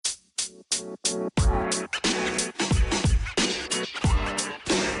Hey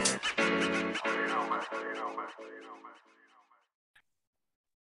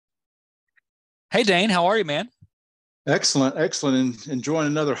Dane, how are you, man? Excellent, excellent, and enjoying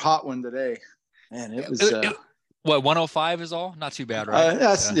another hot one today. Man, it was. What, 105 is all? Not too bad, right?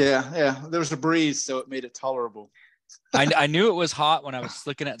 Yeah. There was a breeze, so it made it tolerable. I knew it was hot when I was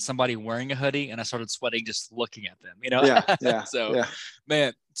looking at somebody wearing a hoodie, and I started sweating just looking at them. So, yeah,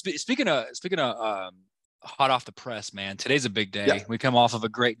 man, speaking of hot off the press, man, today's a big yeah, day. We come off of a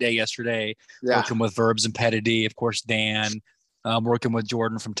great day yesterday, yeah, working with Verbs and Pedity, of course, Dan. Working with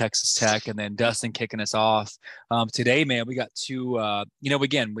Jordan from Texas Tech, and then Dustin kicking us off. Today, man, we got two.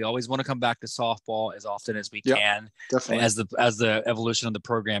 Again, we always want to come back to softball as often as we yeah, can, definitely. as the evolution of the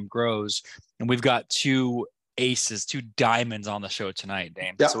program grows. And we've got two aces, two diamonds on the show tonight,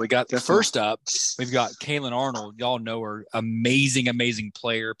 Dane. Yeah, so we got definitely. First up, we've got Caylan Arnold. Y'all know her, amazing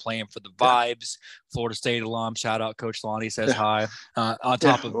player playing for the Vibes, Florida State alum. Shout out, Coach Lonnie says hi. On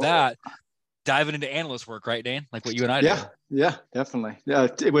top of that, diving into analyst work, right, Dan? Like what you and I do. Yeah, definitely.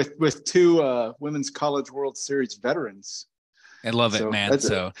 With two Women's College World Series veterans. I love it, man.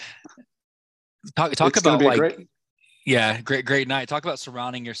 So talk about great night. Talk about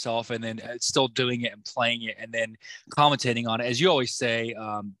surrounding yourself and then still doing it and playing it and then commentating on it. As you always say,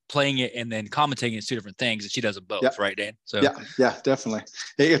 playing it and then commentating is two different things, and she does them both, right, Dan? So yeah, definitely.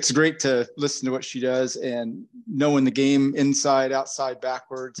 It's great to listen to what she does and knowing the game inside, outside,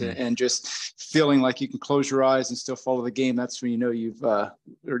 backwards, and just feeling like you can close your eyes and still follow the game. That's when you know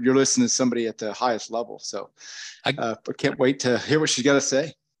you're listening to somebody at the highest level. So I can't wait to hear what she's got to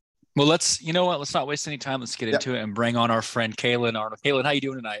say. Well, let's not waste any time. Let's get into it and bring on our friend Caylan Arnold. Caylan, how you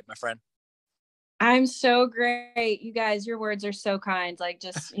doing tonight, my friend? I'm so great. You guys, your words are so kind. Like,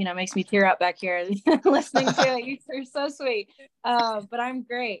 just, makes me tear up back here listening to it. You're so sweet. But I'm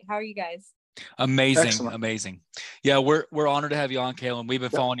great. How are you guys? Amazing. Excellent. Amazing. Yeah, we're honored to have you on, Caylan. We've been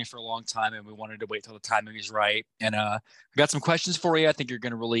following you for a long time, and we wanted to wait till the timing is right. And I got some questions for you. I think you're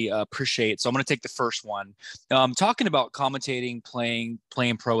going to really appreciate. So I'm going to take the first one. Talking about commentating,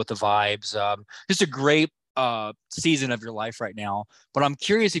 playing pro with the Vibes. Just a great season of your life right now. But I'm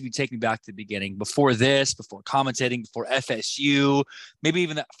curious if you take me back to the beginning, before commentating, before FSU, maybe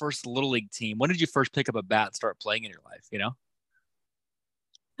even that first Little League team. When did you first pick up a bat and start playing in your life?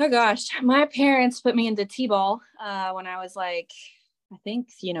 Oh gosh, my parents put me into t-ball when I was like, I think,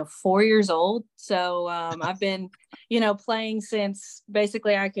 4 years old. So I've been, playing since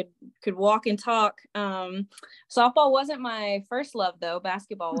basically I could walk and talk. Softball wasn't my first love though.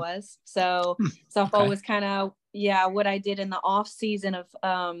 Basketball was. So softball was kind of, what I did in the off season of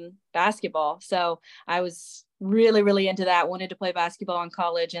basketball. So I was really, really into that, wanted to play basketball in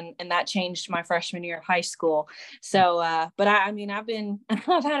college, and that changed my freshman year of high school. So, but I've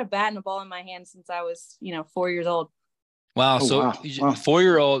had a bat and a ball in my hand since I was, 4 years old. Wow. Wow.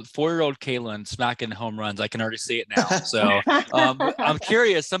 4-year-old Caylan smacking home runs. I can already see it now. So I'm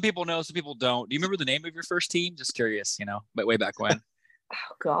curious. Some people know, some people don't. Do you remember the name of your first team? Just curious, but way back when.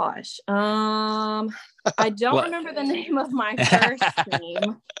 Oh gosh. I don't remember the name of my first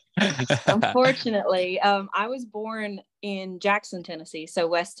team. Unfortunately. I was born in Jackson, Tennessee, so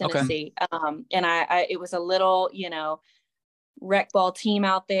West Tennessee. Okay. And it was a little, rec ball team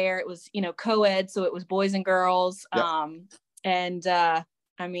out there. It was, co-ed, so it was boys and girls. Yep.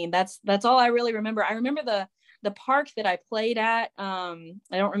 That's all I really remember. I remember the park that I played at. I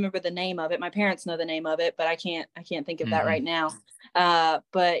don't remember the name of it. My parents know the name of it, but I can't think of that right now.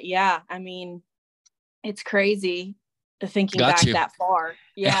 But yeah, it's crazy thinking back that far.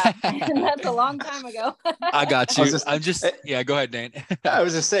 Yeah. That's a long time ago. I got you. Go ahead, Dane. I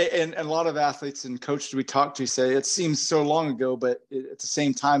was just saying, and a lot of athletes and coaches we talk to say it seems so long ago, but at the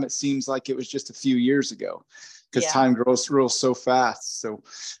same time, it seems like it was just a few years ago, because time grows so fast. So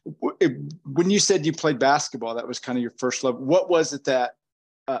when you said you played basketball, that was kind of your first love. What was it that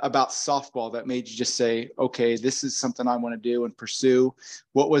about softball that made you just say, okay, this is something I want to do and pursue?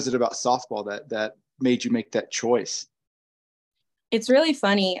 What was it about softball that made you make that choice? It's really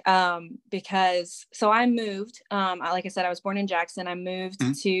funny because I moved, like I said, I was born in Jackson. I moved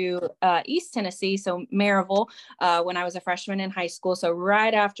to East Tennessee, so Maryville, when I was a freshman in high school. So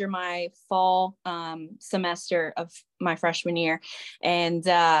right after my fall semester of my freshman year. And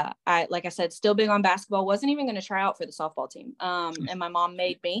like I said, still big on basketball, wasn't even going to try out for the softball team. And my mom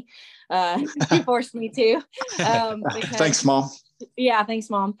made me, she forced me to. Thanks, Mom. Yeah, thanks,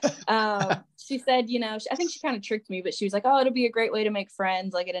 Mom. She said, I think she kind of tricked me, but she was like, oh, it'll be a great way to make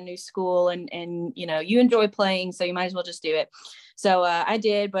friends, like at a new school, and you enjoy playing, so you might as well just do it. So I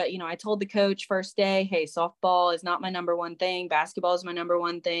did, but I told the coach first day, hey, softball is not my number one thing. Basketball is my number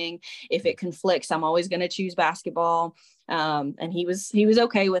one thing. If it conflicts, I'm always going to choose basketball. And he was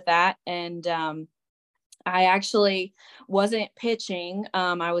okay with that. And I actually wasn't pitching.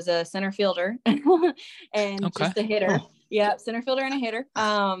 I was a center fielder and just a hitter. Oh. Yeah, center fielder and a hitter.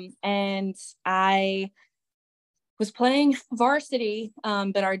 And I was playing varsity,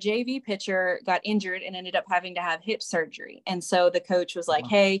 but our JV pitcher got injured and ended up having to have hip surgery. And so the coach was like,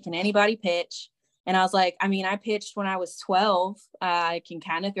 hey, can anybody pitch? And I was like, I pitched when I was 12. I can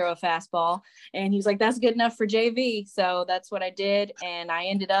kind of throw a fastball. And he was like, that's good enough for JV. So that's what I did. And I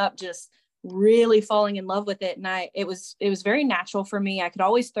ended up just really falling in love with it. And it was very natural for me. I could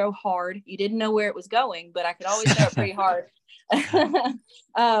always throw hard. You didn't know where it was going, but I could always throw it pretty hard. And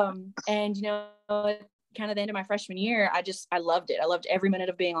kind of the end of my freshman year, I loved it. I loved every minute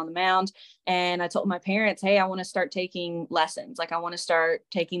of being on the mound. And I told my parents, hey, I want to start taking lessons. Like I want to start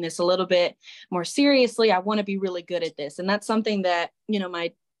taking this a little bit more seriously. I want to be really good at this. And that's something that,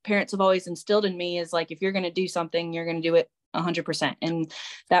 my parents have always instilled in me is like, if you're going to do something, you're going to do it 100%. And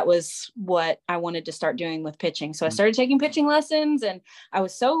that was what I wanted to start doing with pitching. So I started taking pitching lessons, and I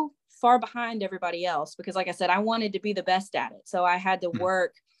was so far behind everybody else because, like I said, I wanted to be the best at it. So I had to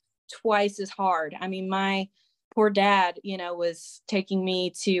work twice as hard. My poor dad, was taking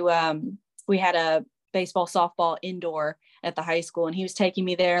me to, we had a baseball, softball indoor at the high school, and he was taking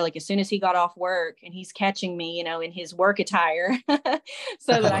me there like as soon as he got off work, and he's catching me, in his work attire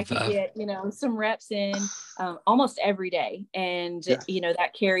so that I could get, some reps in almost every day. And,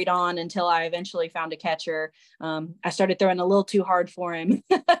 that carried on until I eventually found a catcher. I started throwing a little too hard for him.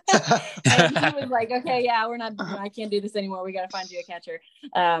 And he was like, okay, yeah, I can't do this anymore. We got to find you a catcher.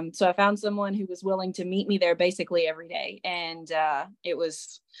 So I found someone who was willing to meet me there basically every day. And it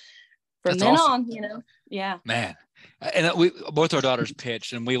was from then on, yeah. Man. And we both our daughters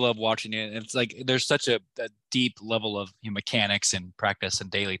pitch, and we love watching it. And it's like there's such a deep level of mechanics and practice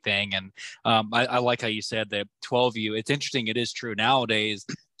and daily thing. And I like how you said that 12U. It's interesting. It is true nowadays.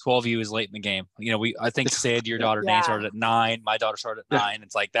 12U is late in the game. I think Sid, your daughter Dane, started at 9. My daughter started at 9.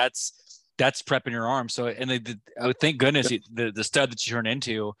 It's like that's prepping your arm. So, and I would thank goodness the stud that you turned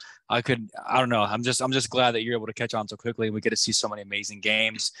into. I don't know. I'm just glad that you're able to catch on so quickly. We get to see so many amazing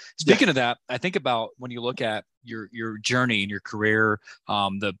games. Speaking of that, I think about when you look at your journey and your career,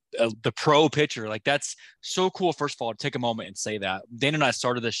 the pro pitcher, like that's so cool. First of all, take a moment and say that. Dane and I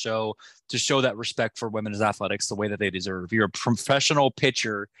started this show to show that respect for women's athletics the way that they deserve. You're a professional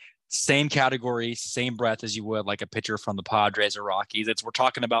pitcher, same category, same breath as you would like a pitcher from the Padres or Rockies. We're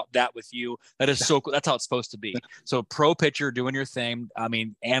talking about that with you. That is so cool. That's how it's supposed to be. So pro pitcher doing your thing.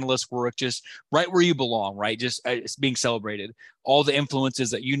 Analyst work, just right where you belong, right? Just it's being celebrated. All the influences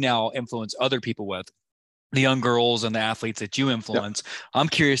that you now influence other people with, the young girls and the athletes that you influence. Yep. I'm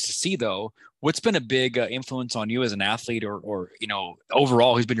curious to see though, what's been a big influence on you as an athlete or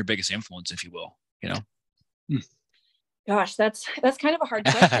overall, who's been your biggest influence, if you will, Gosh, that's kind of a hard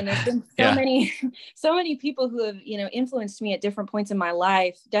question. There's been so many people who have, influenced me at different points in my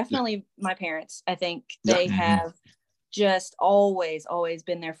life. Definitely my parents. I think they have just always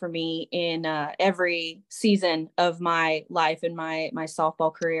been there for me in every season of my life and my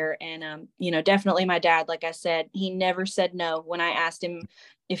softball career. And, definitely my dad, like I said, he never said no when I asked him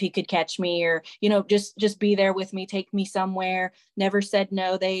if he could catch me or, just be there with me, take me somewhere, never said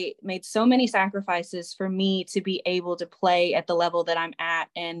no. They made so many sacrifices for me to be able to play at the level that I'm at.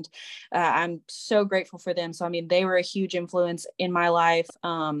 And I'm so grateful for them. So, they were a huge influence in my life.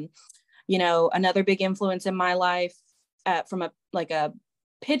 Another big influence in my life from a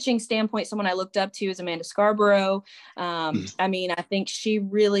pitching standpoint, someone I looked up to is Amanda Scarborough. I think she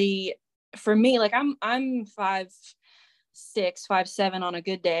really, for me, like I'm 5'6", 5'7" on a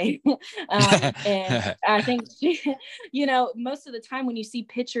good day. And I think she, most of the time when you see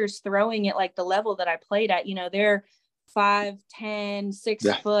pitchers throwing at like the level that I played at, they're 5'10", 6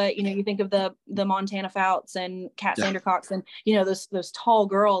 foot, you think of the Montana Fouts and Kat Sandercox and, those tall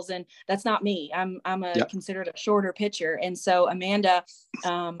girls. And that's not me. I'm considered a shorter pitcher. And so Amanda,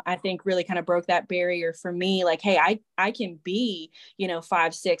 I think really kind of broke that barrier for me. Like, hey, I can be,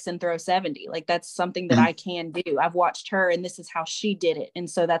 5'6" and throw 70. Like that's something that I can do. I've watched her and this is how she did it. And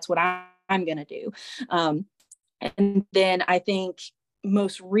so that's what I'm going to do. And then I think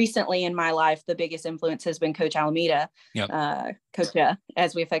most recently in my life, the biggest influence has been Coach Alameda, Coacha,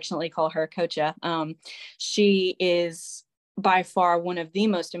 as we affectionately call her, Coacha. She is by far one of the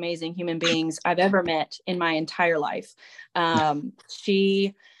most amazing human beings I've ever met in my entire life.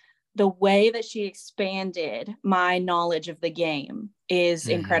 The way that she expanded my knowledge of the game is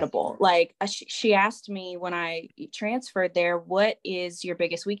incredible. Like she asked me when I transferred there, what is your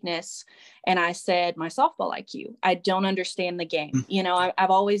biggest weakness? And I said, my softball IQ. I don't understand the game. You know, I've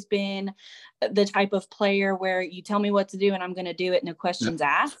always been the type of player where you tell me what to do and I'm going to do it. No questions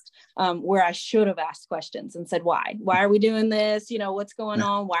asked, where I should have asked questions and said, why are we doing this? You know, what's going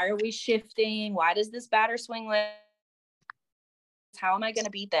on? Why are we shifting? Why does this batter swing like, how am I going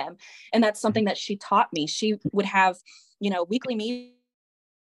to beat them? And that's something that she taught me. She would have, you know, weekly meetings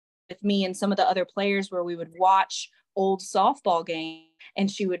with me and some of the other players where we would watch old softball games, and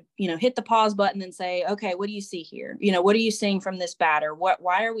she would, you know, hit the pause button and say, okay, what do you see here? You know, what are you seeing from this batter?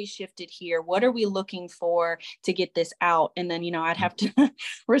 Why are we shifted here? What are we looking for to get this out? And then, you know, I'd have to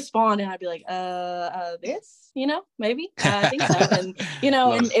respond and I'd be like, this, you know, maybe, I think so. And, you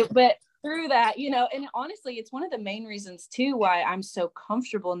know, but through that, you know, and honestly, it's one of the main reasons too, why I'm so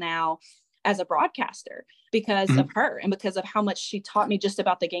comfortable now as a broadcaster, because of her and because of how much she taught me just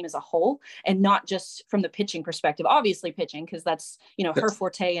about the game as a whole, and not just from the pitching perspective, obviously pitching, because that's, you know, her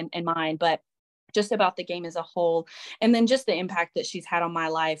forte and mine, but just about the game as a whole. And then just the impact that she's had on my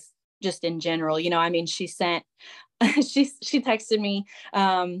life just in general. You know, I mean, she texted me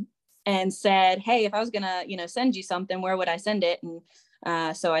and said, hey, if I was gonna, you know, send you something, where would I send it? And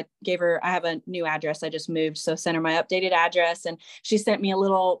so I have a new address. I just moved. So sent her my updated address, and she sent me a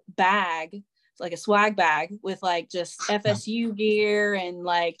little bag, like a swag bag with like just FSU gear and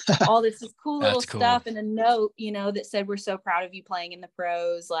like all this cool little stuff, and a note, you know, that said, we're so proud of you playing in the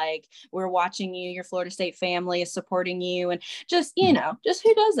pros. Like, we're watching you, your Florida State family is supporting you. And just, you know, just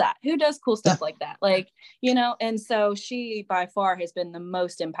who does that? Who does cool stuff like that? Like, you know, and so she by far has been the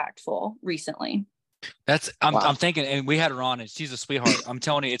most impactful recently. I'm thinking, and we had her on, and she's a sweetheart. I'm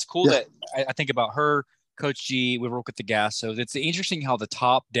telling you, it's cool that I think about her, Coach G. We work with the gas, so it's interesting how the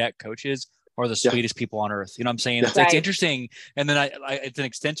top deck coaches are the sweetest people on earth. You know what I'm saying? It's interesting. And then it's an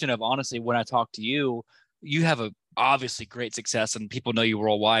extension of, honestly, when I talk to you, you have a obviously great success and people know you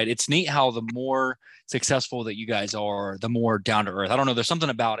worldwide. It's neat how the more successful that you guys are, the more down to earth. I don't know. There's something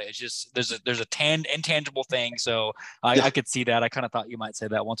about it. It's just, there's a intangible thing. So I could see that. I kind of thought you might say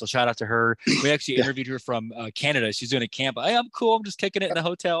that once. So shout out to her. We actually interviewed her from Canada. She's doing a camp. Hey, I'm cool. I'm just kicking it in the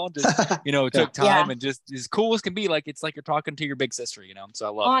hotel. And just, you know, took time and just as cool as can be. Like, it's like you're talking to your big sister, you know? So I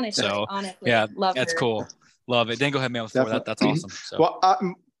love it. So honestly, yeah, love that's her. Cool. Love it. Then go ahead, man, with 4. That's awesome. So.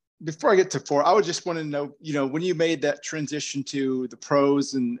 Well, before I get to 4, I would just want to know, you know, when you made that transition to the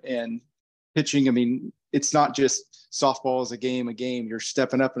pros and pitching, I mean, it's not just softball as a game, you're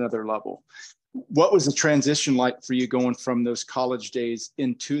stepping up another level. What was the transition like for you going from those college days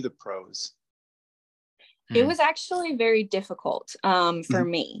into the pros? It was actually very difficult for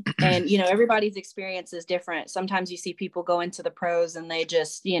me. And, you know, everybody's experience is different. Sometimes you see people go into the pros and they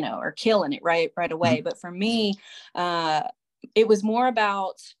just, you know, are killing it right away. But for me, it was more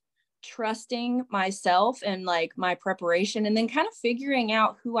about trusting myself and like my preparation, and then kind of figuring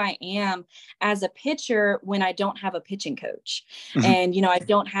out who I am as a pitcher when I don't have a pitching coach. And, you know, I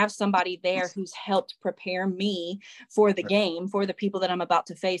don't have somebody there who's helped prepare me for the game, for the people that I'm about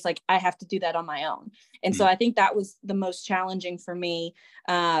to face. Like, I have to do that on my own. And so I think that was the most challenging for me.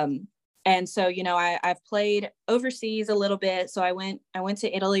 And so, you know, I've played overseas a little bit. So I went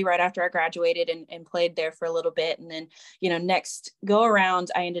to Italy right after I graduated and played there for a little bit. And then, you know, next go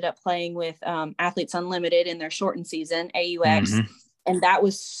around, I ended up playing with Athletes Unlimited in their shortened season, AUX. And that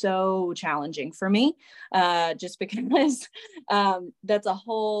was so challenging for me, just because that's a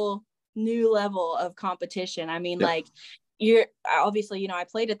whole new level of competition. I mean, like, you're obviously, you know, I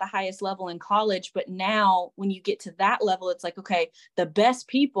played at the highest level in college, but now when you get to that level, it's like, okay, the best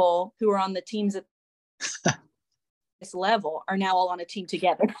people who are on the teams at this level are now all on a team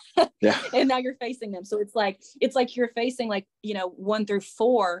together. And now you're facing them. So it's like you're facing, like, you know, 1 through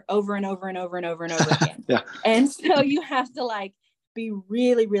 4 over and over and over and over and over again. And so you have to like be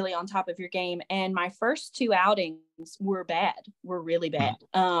really, really on top of your game. And my first 2 outings were really bad.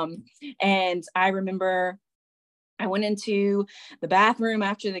 And I remember I went into the bathroom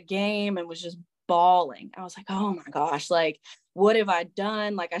after the game and was just bawling. I was like, oh my gosh, like, what have I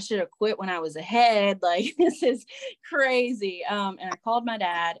done? Like, I should have quit when I was ahead. Like, this is crazy. And I called my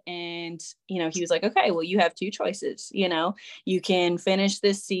dad, and, you know, he was like, okay, well, you have 2 choices. You know, you can finish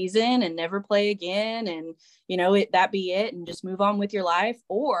this season and never play again, and, you know, that be it, and just move on with your life,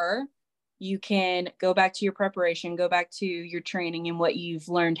 or you can go back to your preparation, go back to your training and what you've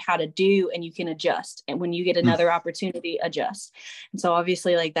learned how to do, and you can adjust. And when you get another opportunity, adjust. And so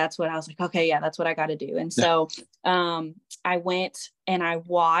obviously, like, that's what I was like, okay, yeah, that's what I got to do. And so I went and I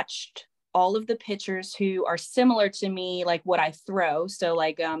watched all of the pitchers who are similar to me, like what I throw. So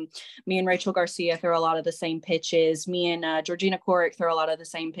like me and Rachel Garcia throw a lot of the same pitches. Me and Georgina Korick throw a lot of the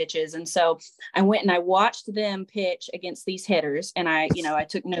same pitches. And so I went and I watched them pitch against these hitters. And I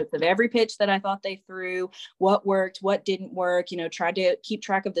took notes of every pitch that I thought they threw, what worked, what didn't work, tried to keep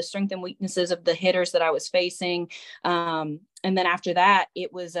track of the strengths and weaknesses of the hitters that I was facing. And then after that,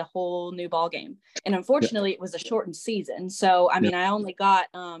 it was a whole new ball game. And unfortunately, it was a shortened season. So, I mean, I only got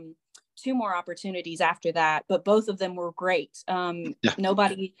 2 more opportunities after that, but both of them were great.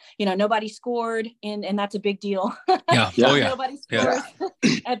 Nobody scored, and that's a big deal. Nobody scores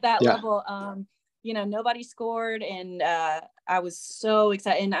at that level. Nobody scored, and I was so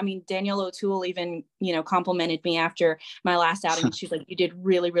excited. And I mean, Danielle O'Toole even, complimented me after my last outing. And she's like, you did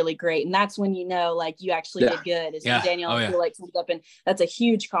really, really great. And that's when, like, you actually did good. Is when Danielle O'Toole like comes up, and that's a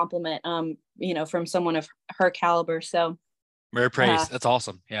huge compliment, from someone of her caliber. So rare praise. That's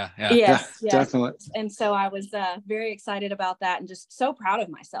awesome. Yes, definitely. And so I was very excited about that, and just so proud of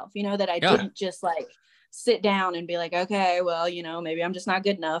myself, that I didn't just like sit down and be like, okay, well, maybe I'm just not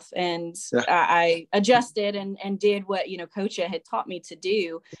good enough. And I adjusted and did what, Coach had taught me to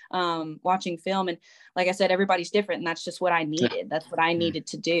do, watching film. And like I said, everybody's different, and that's just what I needed. That's what I needed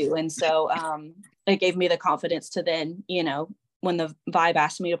to do. And so it gave me the confidence to then, when the Vibe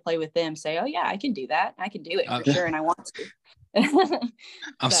asked me to play with them, say, oh yeah, I can do that. I can do it for sure. And I want to.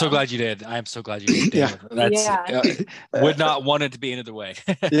 I'm so glad you did. I'm so glad you did. Would not want it to be any other way.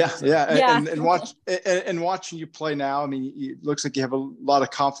 And watching you play now, I mean, it looks like you have a lot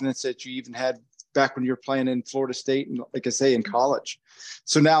of confidence that you even had back when you were playing in Florida State and, like I say, in college.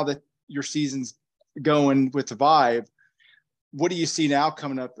 So now that your season's going with the Vibe, what do you see now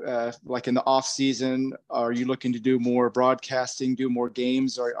coming up, like in the off season? Are you looking to do more broadcasting, do more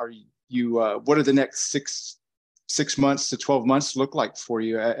games? Or are you what are the next 6 months to 12 months look like for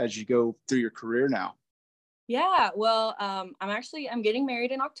you as you go through your career now? Well, I'm getting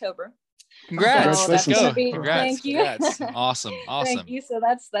married in October. Congrats. So let's go. Congrats. Thank you. Congrats. Awesome. Thank you. So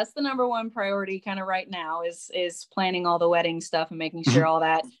that's the number one priority kind of right now is planning all the wedding stuff and making sure all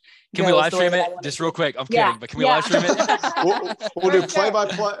that. Can we live stream it just real quick? I'm kidding, but can we live stream it? We'll do play by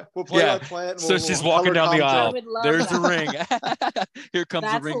play. We'll play by play. So she's walking down the aisle. There's the ring. Here comes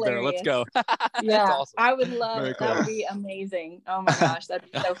the ring bearer. Let's go. That's awesome. I would love it. Cool. That would be amazing. Oh my gosh,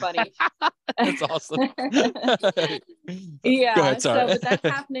 that'd be so funny. That's awesome. Go ahead, sorry. But that's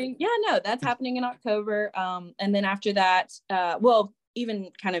happening. That's happening in October. And then after that,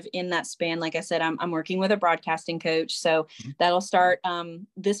 even kind of in that span, like I said, I'm working with a broadcasting coach. So that'll start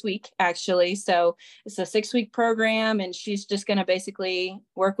this week, actually. So it's a 6-week program, and she's just going to basically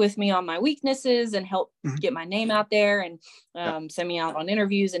work with me on my weaknesses and help get my name out there, and send me out on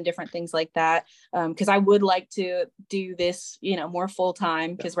interviews and different things like that. Because I would like to do this, more full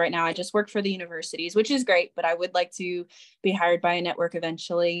time, because right now I just work for the universities, which is great, but I would like to be hired by a network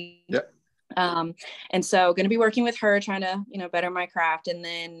eventually. And so going to be working with her, trying to, better my craft. And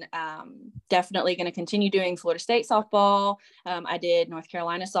then definitely going to continue doing Florida State softball. I did North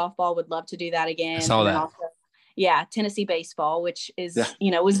Carolina softball, would love to do that again. I saw that. Also, Tennessee baseball, which is,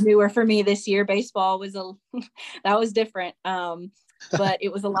 was newer for me this year. Baseball was that was different. But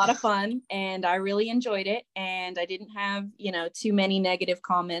it was a lot of fun, and I really enjoyed it. And I didn't have, too many negative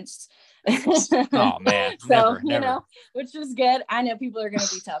comments. Oh man. So, never. Which was good. I know people are going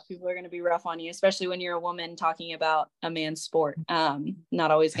to be tough. People are going to be rough on you, especially when you're a woman talking about a man's sport.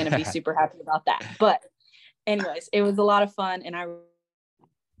 Not always going to be super happy about that. But anyways, it was a lot of fun, and I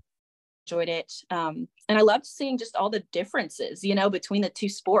enjoyed it. And I loved seeing just all the differences, between the two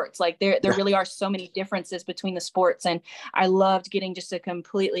sports. Like there really are so many differences between the sports. And I loved getting just a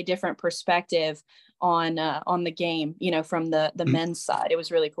completely different perspective on the game, from the men's side. It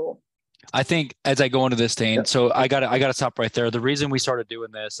was really cool. I think as I go into this thing, so I gotta stop right there. The reason we started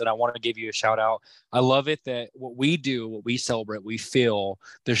doing this, and I want to give you a shout out. I love it that what we do, what we celebrate, we feel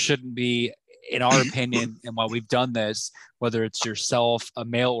there shouldn't be, in our opinion, and while we've done this, whether it's yourself, a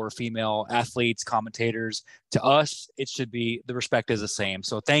male or female, athletes, commentators, to us, it should be, the respect is the same.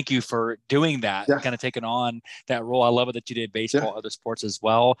 So thank you for doing that, kind of taking on that role. I love it that you did baseball, other sports as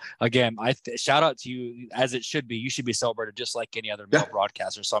well. Again, shout out to you, as it should be. You should be celebrated just like any other male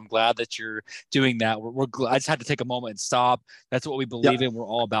broadcaster. So I'm glad that you're doing that. I just had to take a moment and stop. That's what we believe in. We're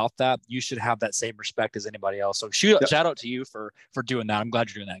all about that. You should have that same respect as anybody else. So shout out to you for doing that. I'm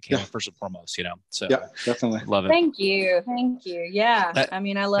glad you're doing that, Caylan, first and foremost, So definitely love it. Thank you. Yeah. I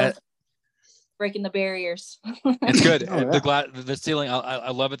mean, I love breaking the barriers. It's good. Oh, yeah. The ceiling.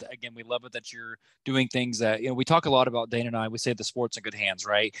 I love it. Again, we love it that you're doing things that, we talk a lot about, Dana and I, we say the sport's in good hands,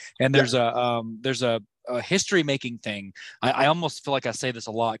 right? And there's a history making thing. I almost feel like I say this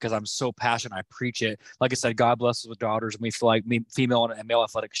a lot because I'm so passionate. I preach it. Like I said, God bless us with daughters, and we feel like female and male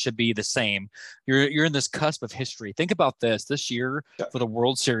athletics should be the same. You're in this cusp of history. Think about this year for the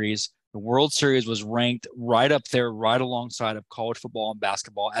World Series. The World Series was ranked right up there, right alongside of college football and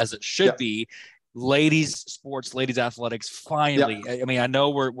basketball, as it should be. Ladies sports, ladies athletics, finally. I mean, I know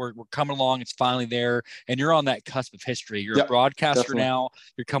we're coming along. It's finally there, and you're on that cusp of history. You're a broadcaster now.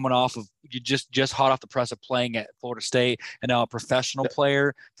 You're coming off of, you just hot off the press of playing at Florida State, and now a professional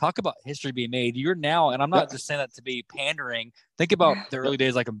player. Talk about history being made. You're now, and I'm not just saying that to be pandering. Think about the early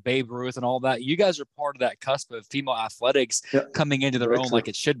days, like a Babe Ruth and all that. You guys are part of that cusp of female athletics coming into their own, like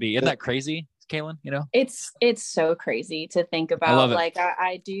it should be. Isn't that crazy, Caylan? It's so crazy to think about. I love it. Like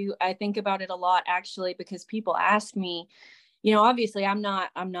I think about it a lot, actually, because people ask me, obviously I'm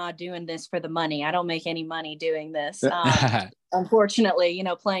not doing this for the money. I don't make any money doing this. Unfortunately,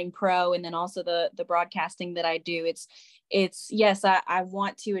 playing pro, and then also the broadcasting that I do, it's yes, I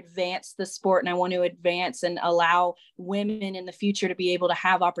want to advance the sport, and I want to advance and allow women in the future to be able to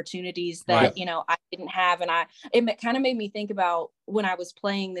have opportunities that, I didn't have. And it kind of made me think about when I was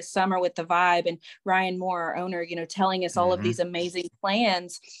playing this summer with the Vibe, and Ryan Moore, our owner, telling us all of these amazing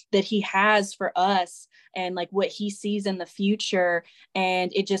plans that he has for us, and like what he sees in the future.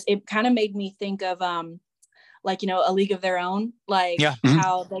 And it kind of made me think of, like, A League of Their Own, like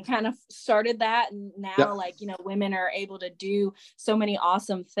how they kind of started that. And now, like, women are able to do so many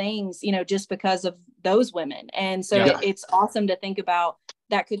awesome things, just because of those women. And so it's awesome to think about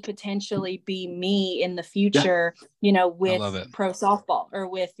that could potentially be me in the future, with pro softball, or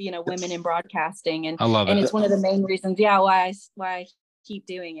with, women in broadcasting. And it's one of the main reasons, why I keep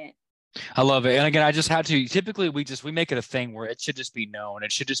doing it. I love it. And again, I just had to, typically we make it a thing where it should just be known.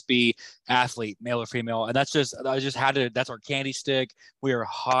 It should just be athlete, male or female. And that's our candy stick. We are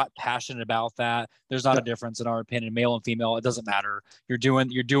hot, passionate about that. There's not a difference in our opinion, male and female. It doesn't matter. You're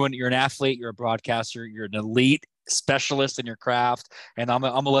an athlete, you're a broadcaster, you're an elite specialist in your craft. And I'm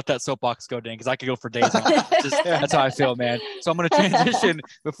gonna let that soapbox go, Dan, because I could go for days on it. That's how I feel, man. So I'm gonna transition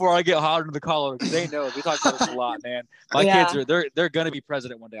before I get hot under the collar, because they know we talk about this a lot, man. My kids they're gonna be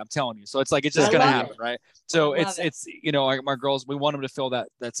president one day, I'm telling you. So it's like, it's just gonna happen, right? So it's my girls, we want them to feel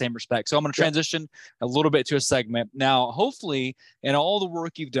that same respect. So I'm gonna transition a little bit to a segment now. Hopefully, in all the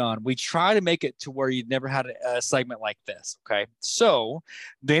work you've done, we try to make it to where you've never had a segment like this. Okay, so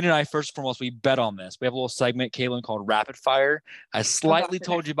Dana and I, first and foremost, we bet on this. We have a little segment, Caylan, called Rapid Fire. I slightly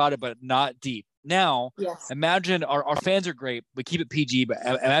told you about it, but not deep. Now, imagine our fans are great. We keep it PG, but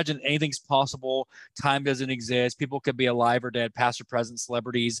imagine anything's possible. Time doesn't exist. People could be alive or dead, past or present,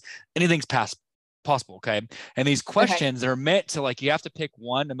 celebrities. Anything's possible. Okay. And these questions are meant to, like, you have to pick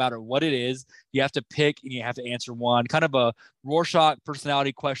one, no matter what it is. You have to pick and you have to answer one, kind of a Rorschach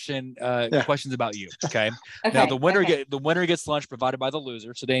personality question, questions about you. Okay. Now the winner gets lunch provided by the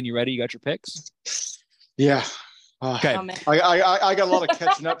loser. So Dan, you ready? You got your picks? Yeah. Okay. I got a lot of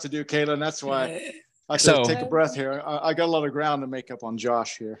catching up to do, Caylan. That's why I have to take a breath here. I got a lot of ground to make up on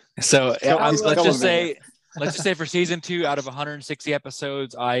Josh here. So let's just say for season 2, out of 160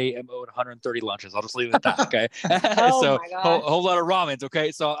 episodes, I am owed 130 lunches. I'll just leave it at that. Okay. So whole lot of ramens.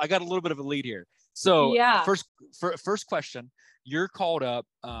 Okay. So I got a little bit of a lead here. So first question. You're called up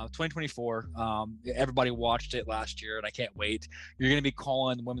 2024. Everybody watched it last year, and I can't wait. You're going to be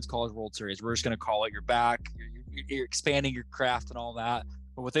calling the Women's College World Series. We're just going to call it. You're back. You're expanding your craft and all that.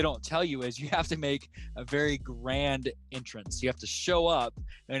 But what they don't tell you is you have to make a very grand entrance. You have to show up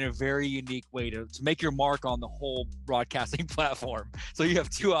in a very unique way to make your mark on the whole broadcasting platform. So you have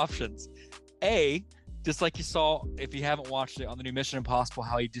 2 options. A, just like you saw, if you haven't watched it on the new Mission Impossible,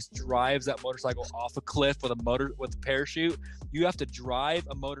 how he just drives that motorcycle off a cliff with a parachute. You have to drive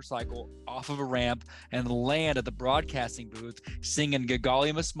a motorcycle off of a ramp and land at the broadcasting booth singing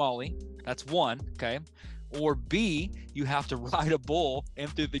Gagali Masmali. That's one. Okay. Or B, you have to ride a bull in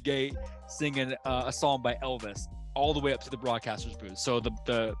through the gate singing a song by Elvis all the way up to the broadcaster's booth. So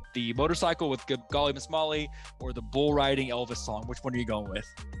the motorcycle with Gagali Masmali, or the bull riding Elvis song. Which one are you going with?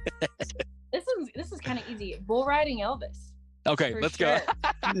 This is kind of easy. Bull riding Elvis. Okay, let's go.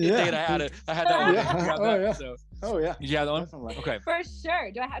 I had that one. Yeah, that one. Definitely. Okay. For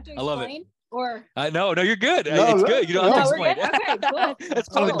sure. Do I have to explain? I love it. Or no, you're good. It's good. You don't have to explain. Okay, cool. It's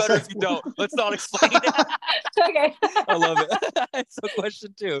probably better if you don't. Let's not explain. Okay. I love it. So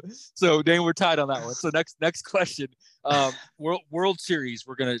question 2. So Dan, we're tied on that one. So next question. World Series.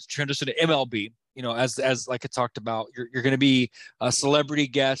 We're gonna transition to MLB. as like I talked about, you're going to be a celebrity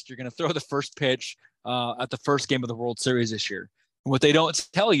guest. You're going to throw the first pitch at the first game of the World Series this year. And what they don't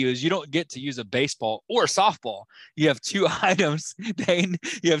tell you is you don't get to use a baseball or a softball. You have two items, Dane.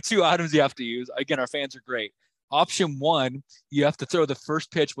 You have two items you have to use. Again, our fans are great. Option one, you have to throw the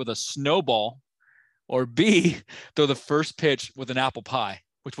first pitch with a snowball, or B, throw the first pitch with an apple pie.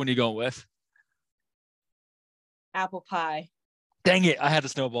 Which one are you going with? Apple pie. Dang it. I had the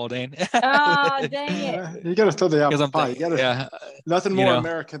snowball, Dane. Oh, dang it. You got to throw the apple pie. Nothing more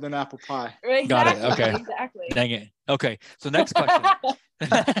America than apple pie. Exactly, got it. Okay. Exactly. Dang it. Okay. So next question.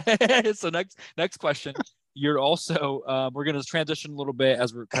 Next question. You're also, we're going to transition a little bit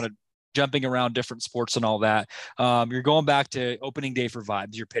as we're kind of jumping around different sports and all that. You're going back to opening day for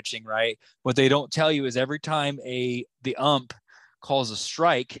Vibes. You're pitching, right? What they don't tell you is every time the ump calls a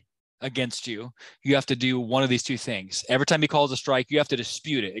strike against you, you have to do one of these two things. Every time he calls a strike, you have to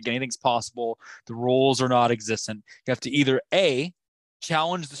dispute it. Again, anything's possible. The rules are not existent. You have to either A,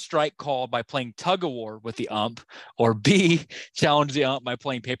 challenge the strike call by playing tug of war with the ump, or B, challenge the ump by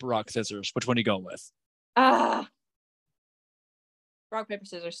playing paper, rock, scissors. Which one are you going with? Rock, paper,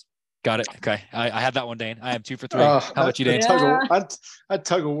 scissors. Got it. Okay. I had that one, Dane. I am 2 for 3. How about you, Dane? I'd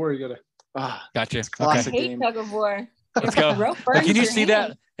tug of war. You gotta. Gotcha. Classic I hate game. tug of war. Let's go. Can you see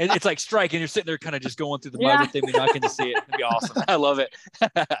that? It's like strike, and you're sitting there kind of just going through the mud with them. You're not going to see it. It'd be awesome. I love it.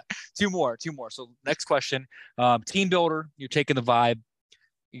 Two more. So next question. Team builder. You're taking the vibe.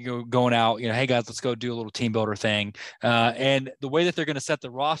 You're going out. Hey guys, let's go do a little team builder thing. And the way that they're going to set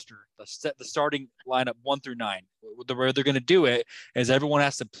the roster, set the starting lineup 1 through 9. The way they're going to do it is everyone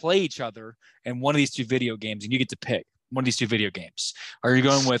has to play each other in one of these two video games, and you get to pick one of these two video games. Are you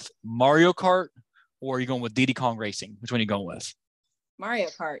going with Mario Kart, or are you going with Diddy Kong Racing? Which one are you going with? Mario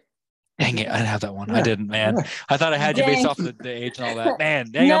Kart. Dang it, I didn't have that one. I didn't, man. I thought I had you based off of the age and all that. Man,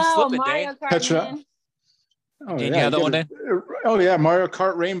 dang, no, I'm slipping, Mario Dane. Kart, man. Oh, Dane, you have that one, Dane? Oh, yeah, Mario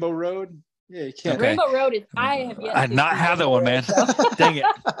Kart Rainbow Road. Yeah, you can't. Okay. Rainbow Road is, I have yet I to not have that one, man. So. Dang it.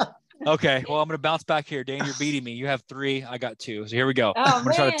 Okay, well, I'm going to bounce back here. Dane, you're beating me. You have 3. I got 2. So here we go. I'm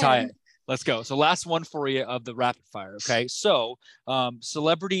going to try to tie it. Let's go. So last one for you of the rapid fire. Okay. So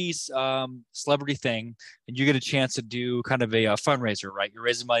celebrity thing, and you get a chance to do kind of a fundraiser, right? You're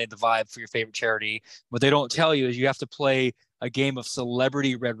raising money at the Vibe for your favorite charity. What they don't tell you is you have to play a game of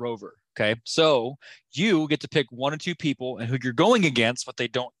Celebrity Red Rover. Okay. So you get to pick 1 or 2 people, and who you're going against, what they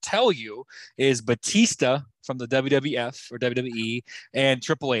don't tell you is Batista from the WWF or WWE and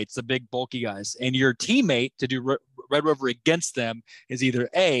Triple H, the big bulky guys. And your teammate to do Red Rover against them is either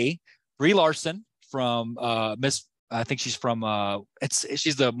A, Brie Larson from I think she's from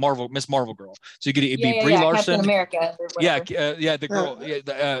she's the Miss Marvel girl. So you get Brie Larson, Captain America. The girl.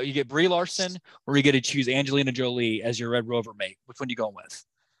 You get Brie Larson, or you get to choose Angelina Jolie as your Red Rover mate. Which one are you going with?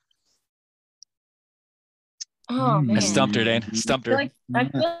 Oh man, I stumped her, Dane. Stumped her. I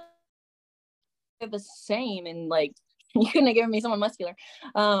feel like they're the same, and like you couldn't have given me someone muscular.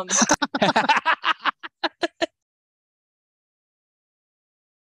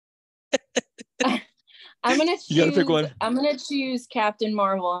 I'm gonna choose. You gotta pick one. I'm gonna choose Captain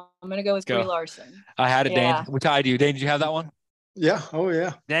Marvel. I'm gonna go with Brie Larson. I had it, Dane. We tied you. Dane, did you have that one? Yeah. Oh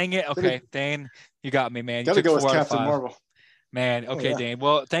yeah. Dang it. Okay, Dane, you got me, man. Gotta go with Captain Marvel. Man, okay, Dane.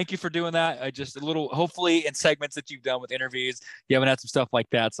 Well, thank you for doing that. Just a little, hopefully, in segments that you've done with interviews, you haven't had some stuff like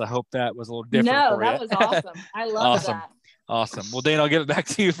that. So I hope that was a little different. No, for you. That was awesome. I love that. Awesome. Well, Dane, I'll give it back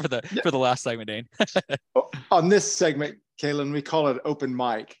to you for the last segment, Dane. On this segment, Caylan, we call it open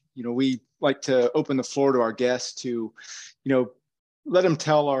mic. We like to open the floor to our guests to, let them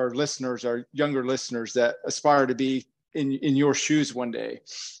tell our listeners, our younger listeners that aspire to be in your shoes one day.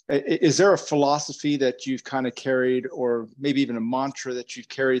 Is there a philosophy that you've kind of carried, or maybe even a mantra that you've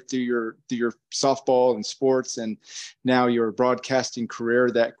carried through your softball and sports and now your broadcasting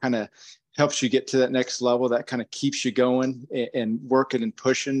career that kind of helps you get to that next level, that kind of keeps you going and working and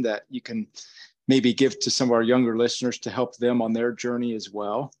pushing, that you can maybe give to some of our younger listeners to help them on their journey as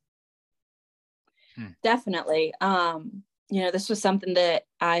well? Definitely. This was something that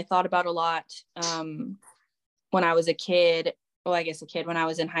I thought about a lot when I was a kid. Well, I guess when I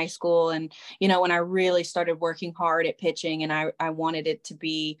was in high school, and, when I really started working hard at pitching, and I wanted it to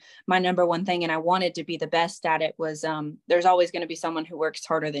be my number one thing, and I wanted to be the best at it, was there's always going to be someone who works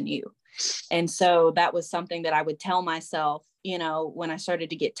harder than you. And so that was something that I would tell myself, when I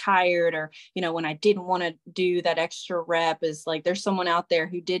started to get tired, or, when I didn't want to do that extra rep, is like, there's someone out there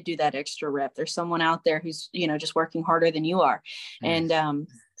who did do that extra rep. There's someone out there who's, just working harder than you are. And,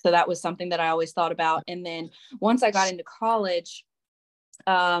 so that was something that I always thought about. And then once I got into college,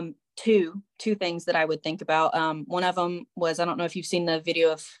 two things that I would think about. One of them was, I don't know if you've seen the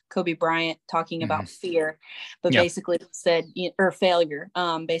video of Kobe Bryant talking about fear, but basically he said, or failure.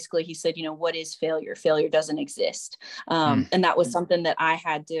 Basically he said, what is failure? Failure doesn't exist. And that was something that I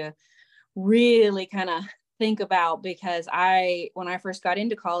had to really kind of think about, because when I first got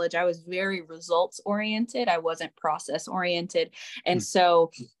into college, I was very results oriented. I wasn't process oriented. And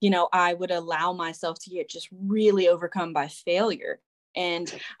so, I would allow myself to get just really overcome by failure.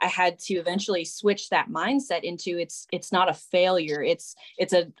 And I had to eventually switch that mindset into it's not a failure. It's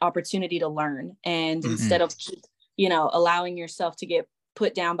an opportunity to learn. And instead of, allowing yourself to get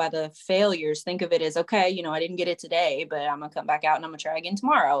put down by the failures, think of it as, okay, I didn't get it today, but I'm gonna come back out and I'm gonna try again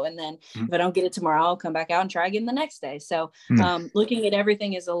tomorrow. And then if I don't get it tomorrow, I'll come back out and try again the next day. So looking at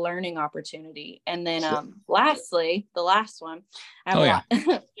everything as a learning opportunity. And then lastly, the last one I have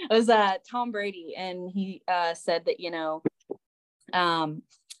a lot was Tom Brady. And he said that,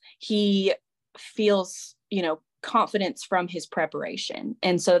 he feels, confidence from his preparation.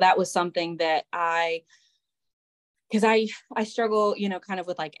 And so that was something that because I struggle, kind of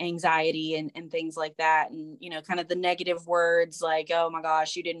with like anxiety and things like that. And, kind of the negative words like, oh my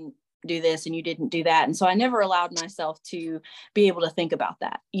gosh, you didn't do this and you didn't do that. And so I never allowed myself to be able to think about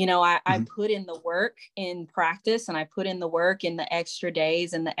that. I put in the work in practice, and I put in the work in the extra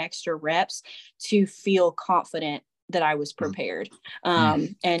days and the extra reps to feel confident that I was prepared.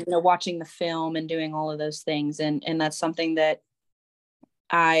 And, watching the film and doing all of those things. And that's something that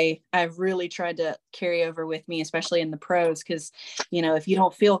I've really tried to carry over with me, especially in the pros, because, if you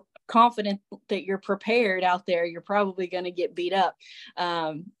don't feel confident that you're prepared out there, you're probably going to get beat up.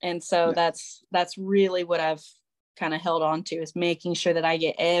 And so that's really what I've kind of held on to, is making sure that I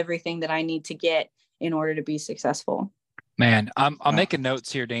get everything that I need to get in order to be successful. Man, I'm making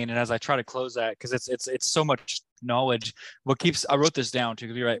notes here, Dane, and as I try to close that, because it's so much knowledge. I wrote this down too,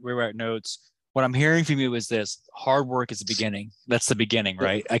 because we write notes. What I'm hearing from you is this: hard work is the beginning. That's the beginning,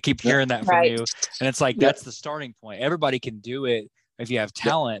 right? I keep hearing that from you. And it's like, that's the starting point. Everybody can do it if you have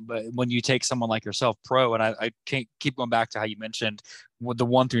talent, but when you take someone like yourself pro, and I can't keep going back to how you mentioned with the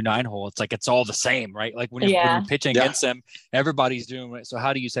 1 through 9 hole, it's like, it's all the same, right? Like when you're pitching against them, everybody's doing it. So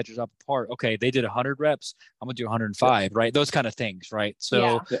how do you set yourself apart? Okay, they did 100 reps, I'm gonna do 105, right? Those kind of things, right?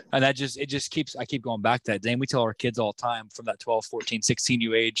 So and I keep going back to that. Dan, we tell our kids all the time, from that 12, 14,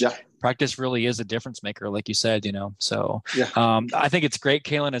 16 age, practice really is a difference maker, like you said, So I think it's great,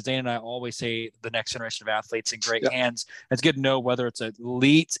 Caylan, as Dan and I always say, the next generation of athletes in great hands. It's good to know whether it's an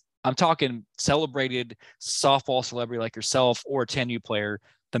elite, I'm talking celebrated softball celebrity like yourself, or a 10U player,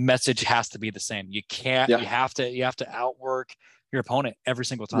 the message has to be the same. You can't, you have to outwork your opponent every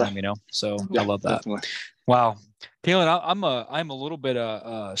single time, So I love that. Definitely. Wow. Caylan, I'm a little bit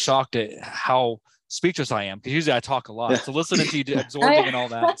shocked at how speechless I am, because usually I talk a lot. So listening to you absorbing and all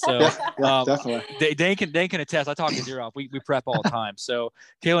that. So definitely. Dane can attest. I talk his ear off. We prep all the time. So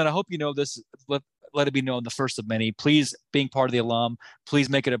Caylan, I hope you know this. Let it be known, the first of many. Please, being part of the alum, please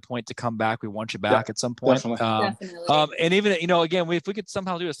make it a point to come back. We want you back at some point. Definitely. And even, again, if we could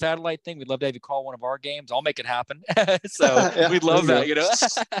somehow do a satellite thing, we'd love to have you call one of our games. I'll make it happen. So we'd love that,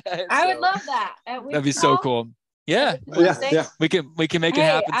 I would love that. That'd be so cool. Yeah. We can make it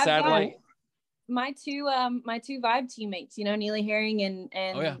happen. Satellite. My two Vibe teammates, Neely Herring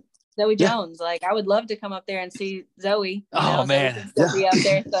and Zoe Jones. Like, I would love to come up there and see Zoe. Man. Be up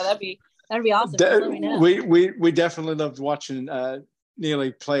there. So that'd be awesome. Let me know. We definitely loved watching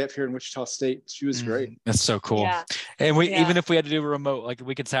Neely play up here in Wichita State. She was great. That's so cool. Yeah. And even if we had to do a remote, like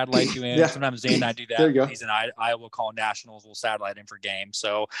we could satellite you in. Sometimes Zane and I do that. There you go. He's in Iowa calling nationals. We'll satellite in for games.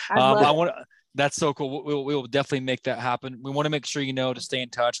 So that's so cool. We'll definitely make that happen. We want to make sure to stay in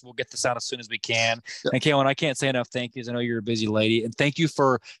touch. We'll get this out as soon as we can. And Caylan, I can't say enough thank yous. I know you're a busy lady, and thank you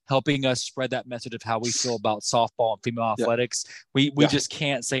for helping us spread that message of how we feel about softball and female athletics. We just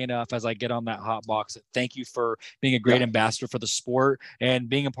can't say enough, as I get on that hot box. Thank you for being a great ambassador for the sport and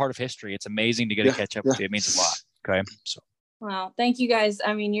being a part of history. It's amazing to get to catch up with you. It means a lot. Okay. So. Wow. Thank you guys.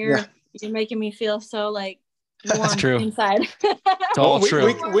 I mean, you're making me feel so warm. That's true. Inside. It's all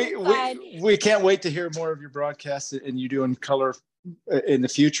true. We can't wait to hear more of your broadcasts and you doing color in the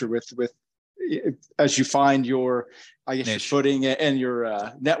future with as you find your footing and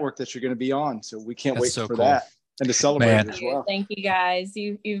your network that you're going to be on. So we can't wait for that and to celebrate it as well. Thank you guys.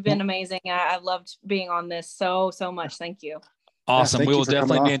 You've been amazing. I've loved being on this so much. Thank you. Awesome. We will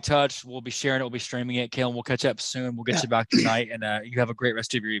definitely be in touch. We'll be sharing it. We'll be streaming it. Caylan, we'll catch up soon. We'll get you back tonight, and you have a great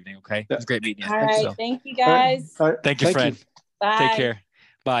rest of your evening. Okay. It was great meeting you. All right. Thank you guys. All right. Thank you, friend. Bye. Take care.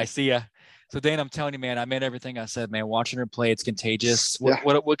 Bye. See ya. So Dane, I'm telling you, man, I meant everything I said, man. Watching her play, it's contagious.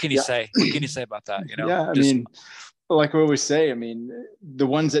 What can you say? What can you say about that? I mean, like we always say, I mean, the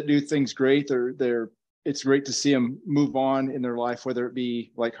ones that do things great, it's great to see them move on in their life, whether it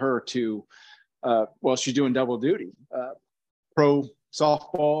be like her to, well, she's doing double duty, pro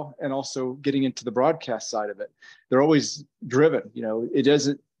softball and also getting into the broadcast side of it. They're always driven,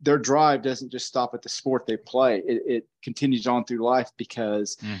 their drive doesn't just stop at the sport they play. It continues on through life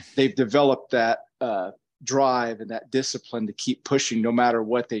because they've developed that drive and that discipline to keep pushing no matter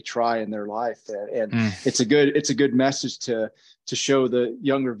what they try in their life. And it's a good message to show the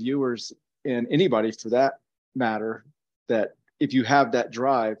younger viewers and anybody for that matter, that if you have that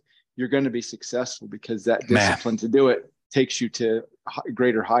drive, you're going to be successful because that discipline to do it takes you to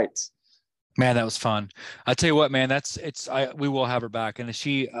greater heights. Man, that was fun. I tell you what, man, we will have her back. And I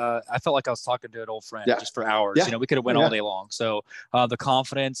felt like I was talking to an old friend just for hours. Yeah. We could have went all day long. So the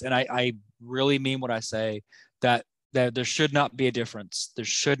confidence, and I really mean what I say, that there should not be a difference. There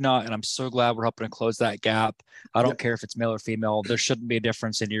should not. And I'm so glad we're helping to close that gap. I don't care if it's male or female. There shouldn't be a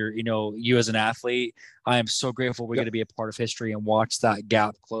difference in you as an athlete. I am so grateful we're going to be a part of history and watch that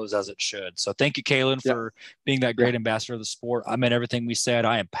gap close as it should. So thank you, Caylan, for being that great ambassador of the sport. I meant everything we said.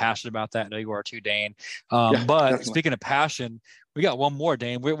 I am passionate about that. I know you are too, Dane. But definitely. Speaking of passion, we got one more,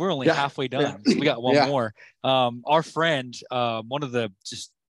 Dane. We're only halfway done. So we got one more. Our friend, one of the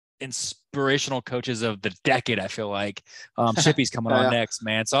just inspirational coaches of the decade, I feel like. Shippy's coming on next,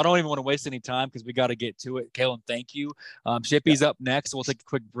 man. So I don't even want to waste any time because we got to get to it. Caylan, thank you. Shippy's up next. We'll take a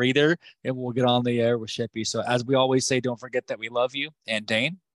quick breather and we'll get on the air with Shippy. So as we always say, don't forget that we love you. And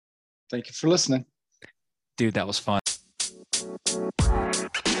Dane, thank you for listening. Dude, that was fun.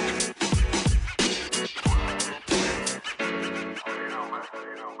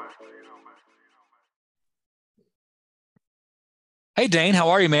 Hey, Dane, how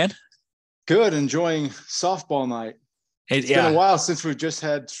are you, man? Good. Enjoying softball night. It's been a while since we've just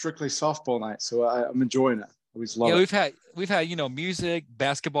had strictly softball night, so I'm enjoying it. I always love it. We've had music,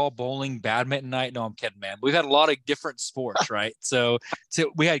 basketball, bowling, badminton night. No, I'm kidding, man. We've had a lot of different sports, right? So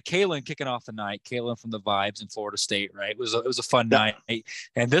we had Caylan kicking off the night. Caylan from the Vibes in Florida State, right? It was a fun night,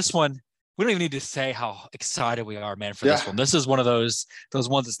 and this one. We don't even need to say how excited we are, man, for this one. This is one of those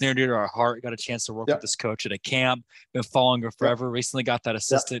ones that's near and dear to our heart. Got a chance to work with this coach at a camp. Been following her forever. Recently got that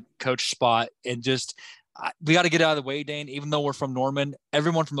assistant coach spot. And just we got to get out of the way, Dane. Even though we're from Norman,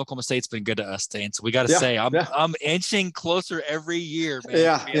 everyone from Oklahoma State's been good to us, Dane. So we got to say I'm inching closer every year,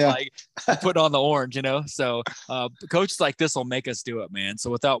 man. Like putting on the orange, So coaches like this will make us do it, man.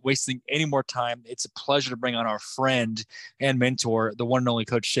 So without wasting any more time, it's a pleasure to bring on our friend and mentor, the one and only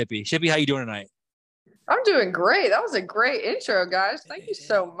Coach Shippy. Shippy, how you doing tonight? I'm doing great. That was a great intro, guys. Thank you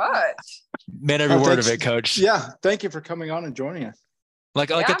so much. Meant every word of it, Coach. Yeah, thank you for coming on and joining us. I'm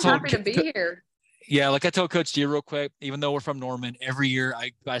happy to be here. Yeah, like I told Coach G real quick, even though we're from Norman, every year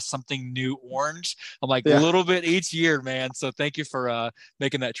I buy something new orange. I'm like a little bit each year, man. So thank you for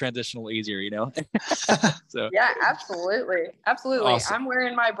making that transition a little easier, So yeah, absolutely. Awesome. I'm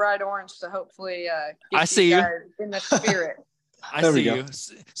wearing my bright orange to hopefully get you guys in the spirit. I see you.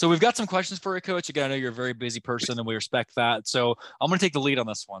 So we've got some questions for you, Coach. Again, I know you're a very busy person and we respect that. So I'm going to take the lead on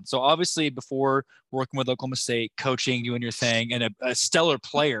this one. So obviously before working with Oklahoma State, coaching, doing your thing, and a stellar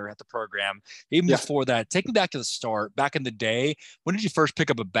player at the program, even before that, take me back to the start, back in the day. When did you first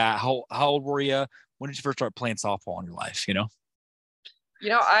pick up a bat? How old were you? When did you first start playing softball in your life,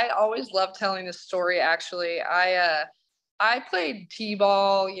 I always love telling this story, actually. I played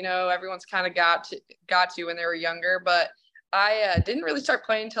T-ball, everyone's kind of got to when they were younger, but I didn't really start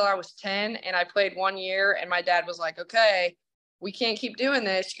playing until I was 10, and I played 1 year, and my dad was like, okay, we can't keep doing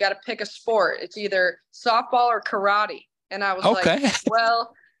this. You got to pick a sport. It's either softball or karate. And I was like,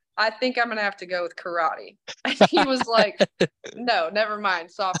 well, I think I'm going to have to go with karate. And he was like, no, never mind.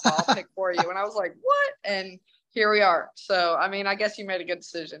 Softball, I'll pick for you. And I was like, what? And here we are. So, I guess you made a good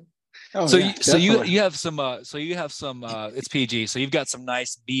decision. Oh, you have some it's PG. So you've got some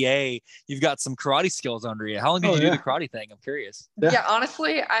nice BA. You've got some karate skills under you. How long did you do the karate thing? I'm curious. Yeah,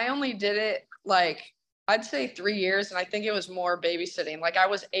 honestly, I only did it I'd say 3 years, and I think it was more babysitting. Like I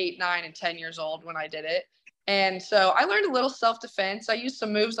was 8, 9, and 10 years old when I did it. And so I learned a little self-defense. I used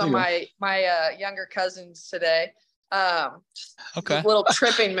some moves on my younger cousins today. Little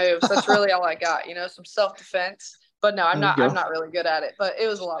tripping moves. That's really all I got, some self-defense. But no, I'm not really good at it, but it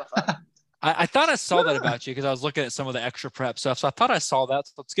was a lot of fun. I thought I saw that about you because I was looking at some of the extra prep stuff. So I thought I saw that.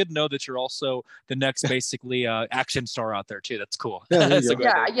 So it's good to know that you're also the next basically action star out there too. That's cool.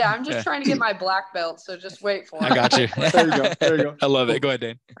 Yeah, I'm just trying to get my black belt. So just wait for it. I got you. There you go. I love it. Go ahead,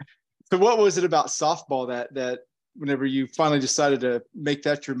 Dane. So what was it about softball that whenever you finally decided to make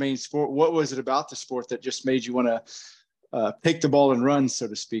that your main sport, what was it about the sport that just made you want to take the ball and run, so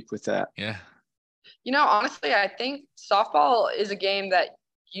to speak, with that? Yeah. Honestly, I think softball is a game that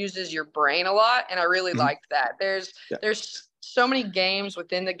uses your brain a lot, and I really liked that. There's so many games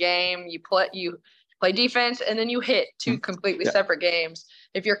within the game. You play defense, and then you hit two completely separate games.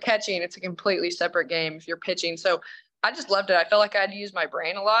 If you're catching, it's a completely separate game. If you're pitching, so I just loved it. I felt like I had to use my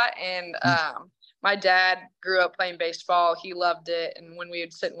brain a lot, and my dad grew up playing baseball. He loved it, and when we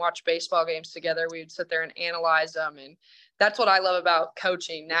would sit and watch baseball games together, we would sit there and analyze them, and that's what I love about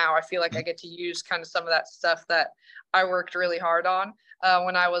coaching now. I feel like I get to use kind of some of that stuff that I worked really hard on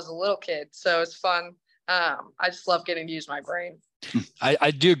when I was a little kid. So it's fun. I just love getting to use my brain.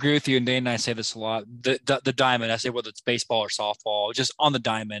 I do agree with you, and Dane and I say this a lot. The diamond, I say whether it's baseball or softball, just on the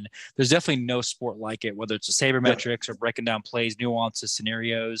diamond, there's definitely no sport like it, whether it's a sabermetrics or breaking down plays, nuances,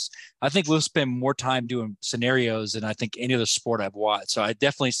 scenarios. I think we'll spend more time doing scenarios than I think any other sport I've watched. So I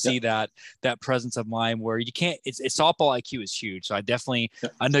definitely see that presence of mind where you can't. It's softball IQ is huge. So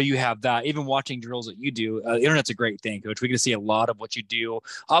I know you have that. Even watching drills that you do, the internet's a great thing, Coach. We get to see a lot of what you do.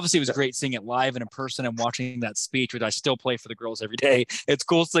 Obviously, it was great seeing it live and in person and watching that speech, which I still play for the girls every day. It's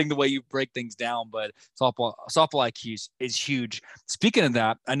cool seeing the way you break things down, but softball IQ is huge. Speaking of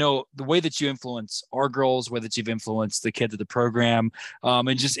that, I know the way that you influence our girls, way that you've influenced the kids of the program,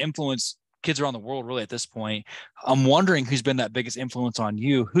 and just influence kids around the world really at this point. I'm wondering who's been that biggest influence on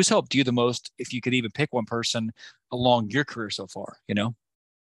you, who's helped you the most, if you could even pick one person along your career so far, And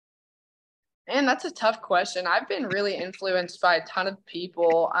that's a tough question. I've been really influenced by a ton of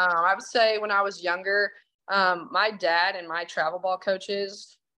people. I would say when I was younger, my dad and my travel ball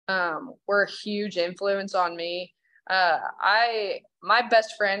coaches were a huge influence on me. My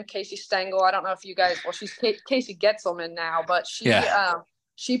best friend, Casey Stengel, I don't know if you guys, well, she's Casey Getzelman now, but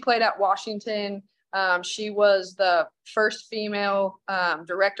she played at Washington. She was the first female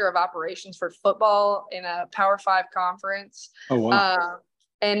director of operations for football in a Power 5 conference. Oh, wow.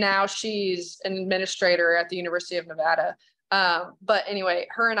 And now she's an administrator at the University of Nevada. But anyway,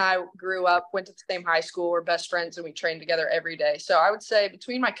 her and I grew up, went to the same high school, we're best friends, and we trained together every day. So I would say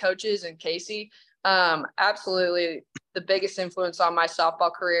between my coaches and Casey, absolutely the biggest influence on my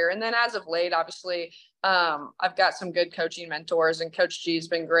softball career. And then as of late, obviously, I've got some good coaching mentors, and Coach G has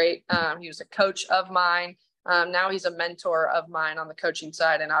been great. He was a coach of mine. Now he's a mentor of mine on the coaching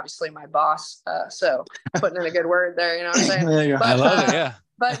side, and obviously my boss. So putting in a good word there, you know what I'm saying? There you go. I love it. Yeah.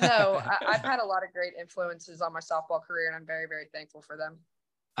 But no, I've had a lot of great influences on my softball career, and I'm very, very thankful for them.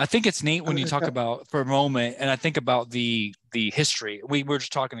 I think it's neat when you talk about for a moment, and I think about the history. We were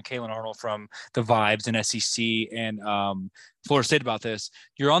just talking to Caylan Arnold from the Vibes and SEC and Florida State about this.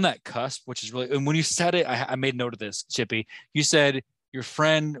 You're on that cusp, which is really, and when you said it, I made note of this, Chippy. You said your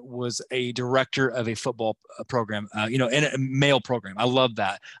friend was a director of a football program, in a male program. I love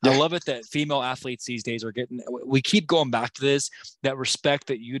that. Yeah. I love it that female athletes these days are we keep going back to this, that respect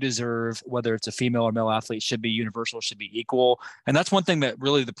that you deserve, whether it's a female or male athlete, should be universal, should be equal. And that's one thing that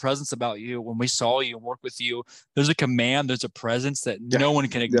really the presence about you, when we saw you and work with you, there's a command, there's a presence that no one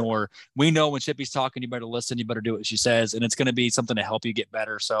can ignore. Yeah. We know when Chippy's talking, you better listen, you better do what she says, and it's going to be something to help you get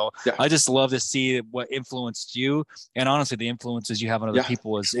better. So I just love to see what influenced you, and honestly, the influences you have on other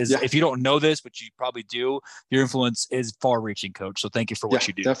people is if you don't know this, but you probably do, your influence is far-reaching, Coach. So thank you for what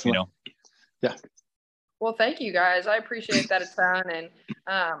you do. Definitely. Yeah. Well, thank you guys. I appreciate that a ton. And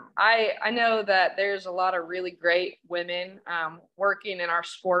I know that there's a lot of really great women working in our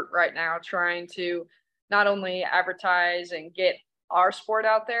sport right now, trying to not only advertise and get our sport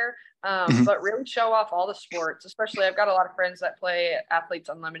out there, but really show off all the sports. Especially, I've got a lot of friends that play at Athletes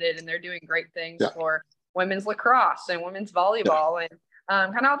Unlimited, and they're doing great things for women's lacrosse and women's volleyball and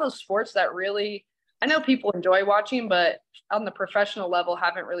kind of all those sports that really, I know people enjoy watching, but on the professional level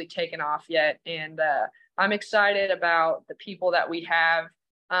haven't really taken off yet. And I'm excited about the people that we have,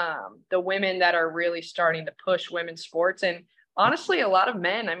 the women that are really starting to push women's sports. And honestly, a lot of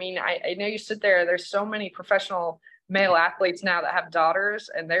men. I mean, I know you sit there, there's so many professional male athletes now that have daughters,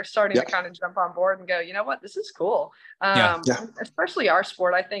 and they're starting to kind of jump on board and go, you know what, this is cool. Especially our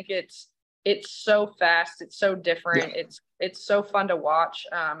sport. I think it's so fast. It's so different. It's so fun to watch.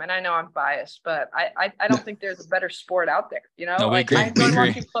 And I know I'm biased, but I don't think there's a better sport out there. No, I enjoy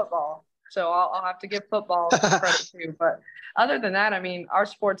watching football, so I'll have to give football credit too. But other than that, I mean, our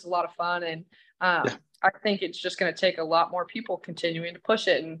sport's a lot of fun, and I think it's just going to take a lot more people continuing to push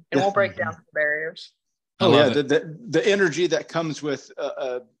it, and we'll break down some barriers. The energy that comes with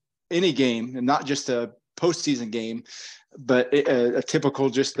any game, and not just a postseason game, but a typical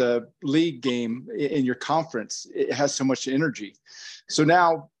just a league game in your conference, it has so much energy. So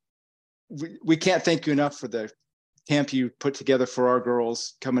now we can't thank you enough for the camp you put together for our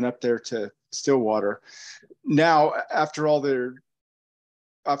girls coming up there to Stillwater. Now, after all their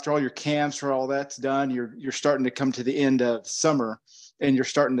after all your camps or all that's done, you're starting to come to the end of summer, and you're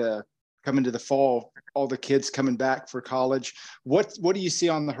starting to come into the fall, all the kids coming back for college. What do you see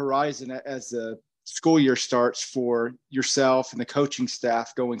on the horizon as the school year starts for yourself and the coaching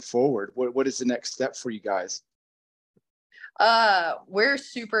staff going forward? What is the next step for you guys? We're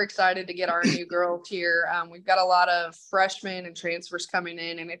super excited to get our new girls here. We've got a lot of freshmen and transfers coming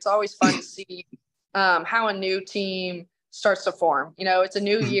in, and it's always fun to see how a new team starts to form. You know, it's a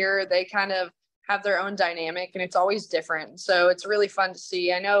new year. They kind of have their own dynamic, and it's always different. So it's really fun to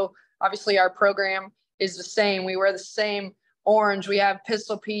see. I know, obviously, our program is the same. We wear the same orange. We have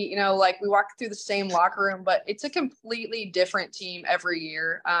Pistol Pete, you know, like we walk through the same locker room, but it's a completely different team every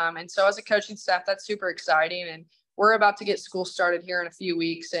year. And so as a coaching staff, that's super exciting. And we're about to get school started here in a few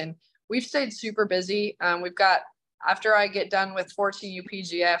weeks, and we've stayed super busy. We've got, after I get done with 14U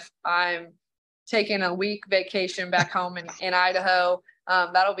PGF, I'm taking a week vacation back home in Idaho.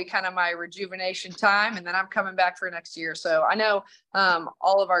 That'll be kind of my rejuvenation time, and then I'm coming back for next year. So I know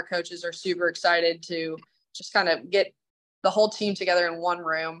all of our coaches are super excited to just kind of get the whole team together in one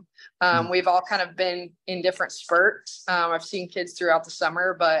room. We've all kind of been in different spurts. I've seen kids throughout the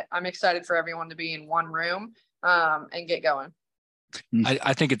summer, but I'm excited for everyone to be in one room and get going.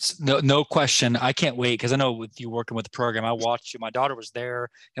 I think it's no question. I can't wait, because I know with you working with the program, I watched you. My daughter was there,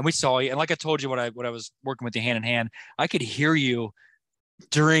 and we saw you. And like I told you, when I was working with you hand in hand, I could hear you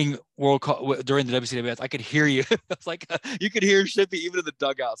during during the WCWS. I could hear you. It's like you could hear Shippy even in the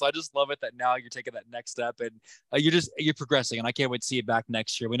dugout. So I just love it that now you're taking that next step, and you're progressing. And I can't wait to see you back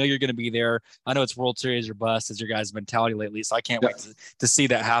next year. We know you're going to be there. I know it's World Series or bust as your guys' mentality lately. So I can't wait to see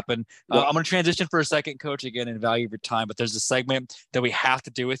that happen. I'm going to transition for a second, Coach, again, and value your time. But there's a segment that we have to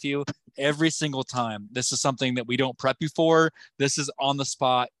do with you every single time. This is something that we don't prep you for. This is on the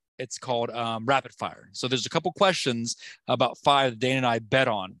spot. It's called rapid fire. So there's a couple questions, about 5 that Dane and I bet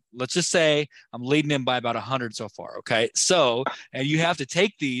on. Let's just say I'm leading him by about 100 so far. Okay. So, and you have to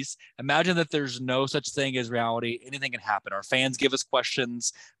take these. Imagine that there's no such thing as reality. Anything can happen. Our fans give us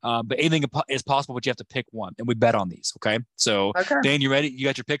questions, but anything is possible, but you have to pick one, and we bet on these. Okay. So Dane, you ready? You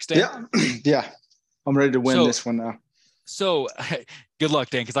got your picks, Dane? Yeah. I'm ready to win this one now. So good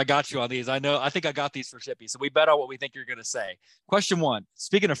luck, Dan, because I got you on these. I think I got these for Shippy. So we bet on what we think you're going to say. Question 1,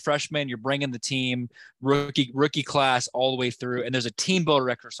 speaking of freshmen, you're bringing the team rookie class all the way through, and there's a team builder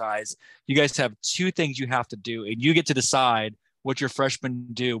exercise. You guys have 2 things you have to do, and you get to decide what your freshmen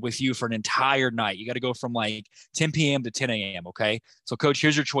do with you for an entire night. You got to go from like 10 p.m. to 10 a.m. Okay. So Coach,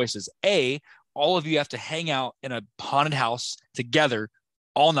 here's your choices. A, all of you have to hang out in a haunted house together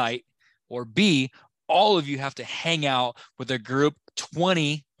all night, or B, all of you have to hang out with a group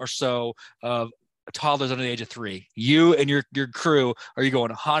 20 or so of toddlers under the age of 3. You and your crew, are you going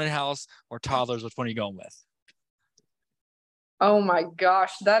to haunted house or toddlers? Which one are you going with? Oh my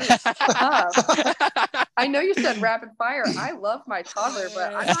gosh, that is tough. I know you said rapid fire. I love my toddler,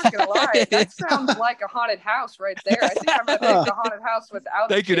 but I'm not gonna lie, that sounds like a haunted house right there. I think I'm gonna pick the haunted house without.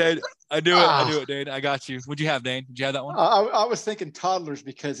 Thank you, Dane. I knew it, Dane. I got you. What'd you have, Dane? Did you have that one? I was thinking toddlers,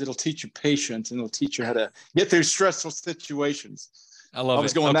 because it'll teach you patience, and it'll teach you how to get through stressful situations. I love it.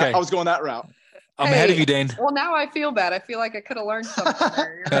 I was going that route. I'm ahead of you, Dane. Well, now I feel bad. I feel like I could have learned something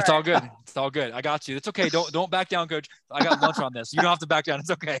there. That's all good. It's all good. I got you. It's okay. Don't back down, Coach. I got lunch on this. You don't have to back down.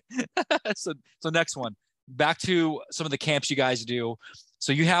 It's okay. So next one. Back to some of the camps you guys do.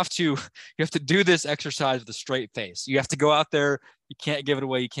 So you have to do this exercise with a straight face. You have to go out there. You can't give it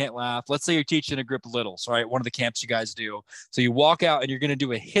away. You can't laugh. Let's say you're teaching a group of littles, right? One of the camps you guys do. So you walk out and you're going to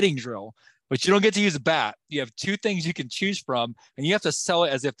do a hitting drill, but you don't get to use a bat. You have 2 things you can choose from, and you have to sell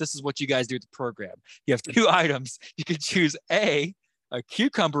it as if this is what you guys do at the program. You have 2 items. You can choose A, a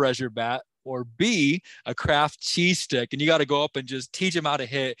cucumber as your bat, or B, a Kraft cheese stick. And you got to go up and just teach them how to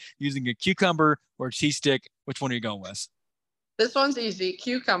hit using a cucumber or a cheese stick. Which one are you going with? This one's easy,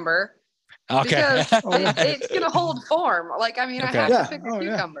 cucumber. Okay. Because it's going to hold form. Like, I mean, I have to pick a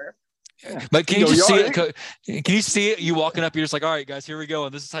cucumber. Yeah. But can you just see it? Can you see it? You walking up, you're just like, all right, guys, here we go.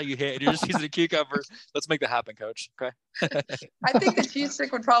 And this is how you hit. And you're just using a cucumber. Let's make that happen, Coach. Okay. I think the cheese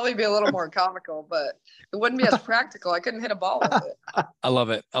stick would probably be a little more comical, but it wouldn't be as practical. I couldn't hit a ball with it. I love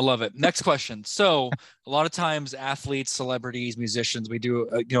it. I love it. Next question. So a lot of times athletes, celebrities, musicians, we do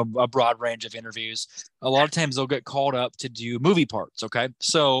a broad range of interviews. A lot of times they'll get called up to do movie parts. Okay.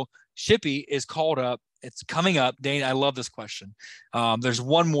 So Shippy is called up. It's coming up. Dane, I love this question. There's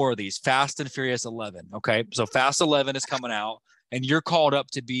one more of these, Fast and Furious 11. Okay. So Fast 11 is coming out, and you're called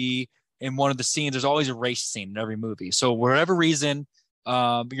up to be in one of the scenes. There's always a race scene in every movie. So whatever reason,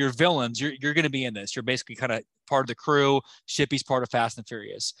 your villains, you're going to be in this. You're basically kind of part of the crew. Shippy's part of Fast and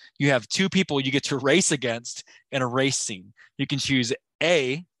Furious. You have 2 people you get to race against in a race scene. You can choose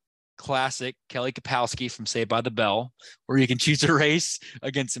A, classic Kelly Kapowski from Saved by the Bell, or you can choose a race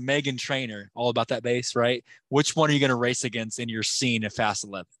against Megan Trainor, all about that bass, right? Which one are you going to race against in your scene of Fast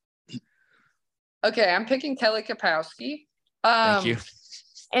 11? Okay, I'm picking Kelly Kapowski. Thank you.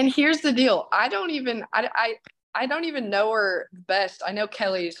 And here's the deal. I don't even know her best. I know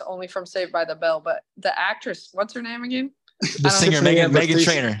Kelly's only from Saved by the Bell, but the actress, what's her name again? The singer Megan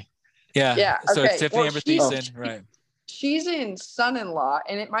Trainor. Yeah. Yeah. So okay. it's Tiffany Amber Thiessen, right? She's in Son-in-Law,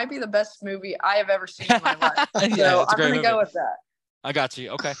 and it might be the best movie I have ever seen in my life. Yeah, so I'm going to go with that. I got you.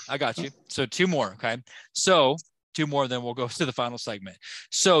 Okay, I got you. So 2 more. Okay, so 2 more, then we'll go to the final segment.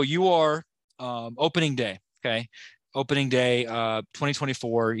 So you are opening day. Okay, opening day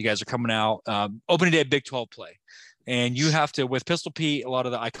 2024. You guys are coming out. Opening day Big 12 play. And you have to, with Pistol Pete, a lot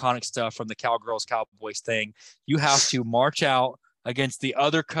of the iconic stuff from the Cowgirls, Cowboys thing, you have to march out against the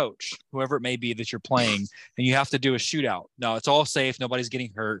other coach, whoever it may be that you're playing, and you have to do a shootout. Now, it's all safe. Nobody's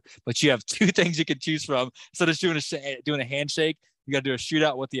getting hurt, but you have 2 things you can choose from. Instead of doing a handshake, you got to do a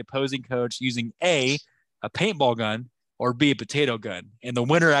shootout with the opposing coach using A, a paintball gun, or B, a potato gun. And the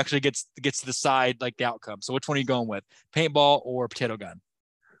winner actually gets to decide like the outcome. So which one are you going with, paintball or potato gun?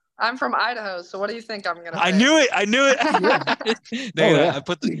 I'm from Idaho, so what do you think I'm going to pick? I knew it. Dana,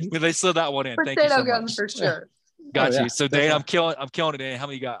 they slid that one in. Potato Thank you so gun much. for sure. Got you. So Dane, I'm killing it, Dane. How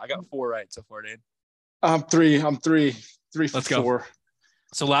many you got? I got 4 right so far, Dane. I'm three for Let's 4. Go.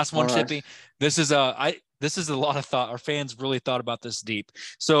 So last one, All right. Chippy. This is a lot of thought. Our fans really thought about this deep.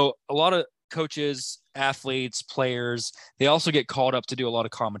 So a lot of coaches, athletes, players, they also get called up to do a lot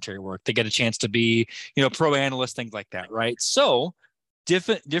of commentary work. They get a chance to be, pro analysts, things like that, right? So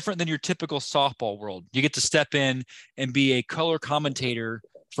different than your typical softball world. You get to step in and be a color commentator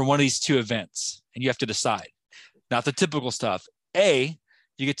for one of these 2 events, and you have to decide. Not the typical stuff. A,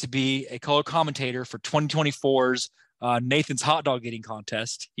 you get to be a color commentator for 2024's Nathan's hot dog eating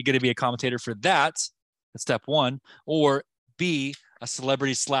contest. You get to be a commentator for that. That's step 1. Or B, a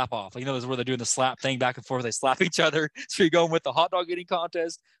celebrity slap off. This is where they're doing the slap thing back and forth. They slap each other. So you're going with the hot dog eating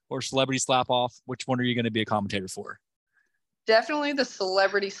contest or celebrity slap off. Which one are you going to be a commentator for? Definitely the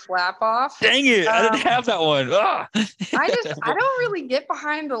celebrity slap off. Dang it. I didn't have that one. I don't really get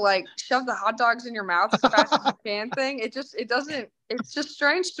behind the shove the hot dogs in your mouth as fast as you can thing. It's just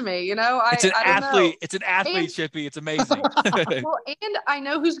strange to me, It's an athlete. Know. It's an athlete, Chippy. It's amazing. Well, and I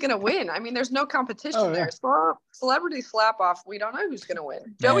know who's going to win. I mean, there's no competition there. Celebrity slap off, we don't know who's going to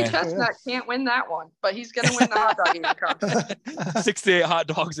win. Joey Chestnut can't win that one, but he's going to win the hot dog eating contest. 68 hot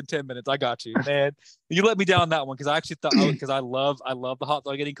dogs in 10 minutes. I got you, man. You let me down that one because I actually thought because I love the hot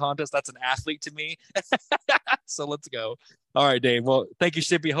dog eating contest. That's an athlete to me. So let's go. All right, Dave. Well, thank you,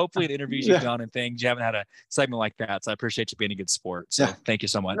 Shippy. Hopefully in interviews you've done and things, you haven't had a segment like that. So I appreciate you being a good sport. So thank you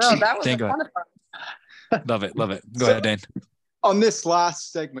so much. No, that was a ton of fun. Love it. Go ahead, Dane. On this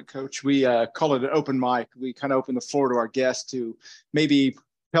last segment, Coach, we call it an open mic. We kind of open the floor to our guests to maybe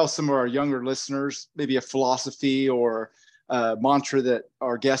tell some of our younger listeners, maybe a philosophy or a mantra that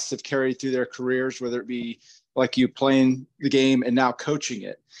our guests have carried through their careers, whether it be like you playing the game and now coaching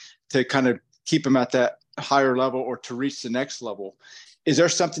it, to kind of keep them at that higher level or to reach the next level. Is there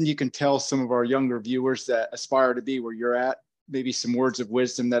something you can tell some of our younger viewers that aspire to be where you're at? Maybe some words of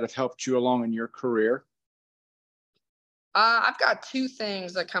wisdom that have helped you along in your career? I've got 2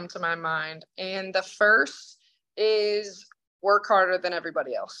 things that come to my mind. And the first is work harder than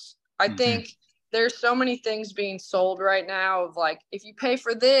everybody else. I think there's so many things being sold right now of if you pay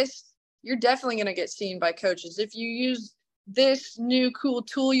for this, you're definitely going to get seen by coaches. If you use this new cool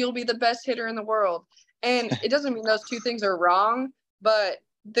tool, you'll be the best hitter in the world. And it doesn't mean those 2 things are wrong, but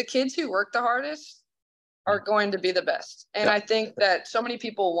the kids who work the hardest are going to be the best. And I think that so many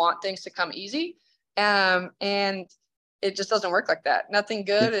people want things to come easy. And it just doesn't work like that. Nothing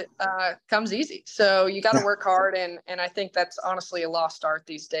good comes easy. So you got to work hard. And I think that's honestly a lost art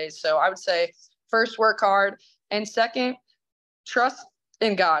these days. So I would say first, work hard. And second, trust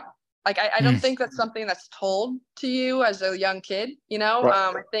in God. I don't think that's something that's told to you as a young kid.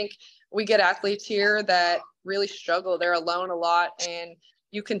 I think we get athletes here that really struggle. They're alone a lot. And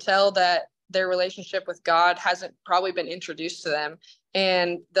you can tell that their relationship with God hasn't probably been introduced to them.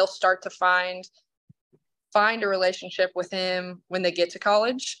 And they'll start to find a relationship with him when they get to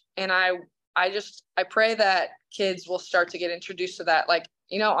college. And I pray that kids will start to get introduced to that.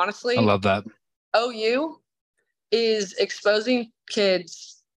 Honestly, I love that. OU is exposing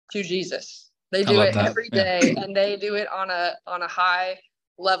kids to Jesus. They do it every day, and they do it on a high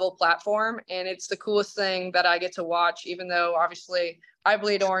level platform. And it's the coolest thing that I get to watch, even though obviously I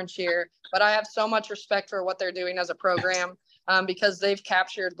bleed orange here, but I have so much respect for what they're doing as a program. Because they've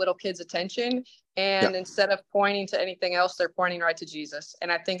captured little kids' attention And instead of pointing to anything else, they're pointing right to Jesus.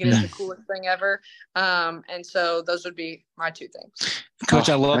 And I think it is the coolest thing ever. And so those would be my two things. Coach,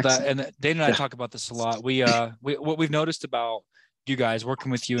 I love that. And Dane and I talk about this a lot. What we've noticed about you guys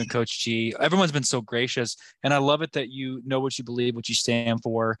working with you and Coach G, everyone's been so gracious, and I love it that you know what you believe, what you stand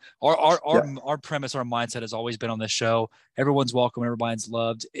for. Our premise, our mindset has always been on this show. Everyone's welcome, everyone's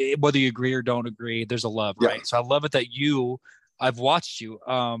loved. Whether you agree or don't agree, there's a love, right? So I love it that I've watched you.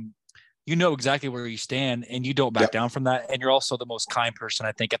 You know exactly where you stand, and you don't back down from that. And you're also the most kind person,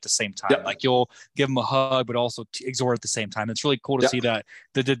 I think, at the same time. Like, you'll give them a hug, but also exhort at the same time. It's really cool to see that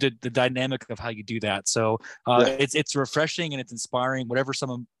the dynamic of how you do that. So it's refreshing and it's inspiring. Whatever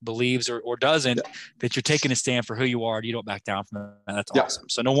someone believes or doesn't, that you're taking a stand for who you are and you don't back down from that. That's awesome.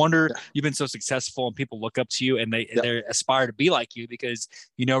 So no wonder you've been so successful, and people look up to you and they aspire to be like you, because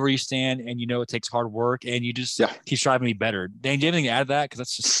you know where you stand and you know it takes hard work, and you just keep striving to be better. Dane, do you have anything to add to that?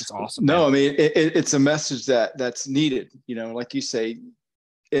 Because it's awesome. No, I mean, it's a message that's needed, like you say,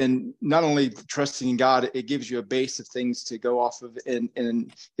 and not only trusting in God, it gives you a base of things to go off of.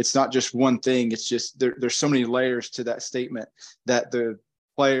 And it's not just one thing. It's just, there's so many layers to that statement that the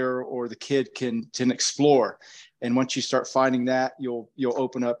player or the kid can explore. And once you start finding that, you'll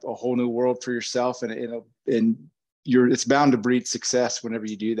open up a whole new world for yourself, and it's bound to breed success whenever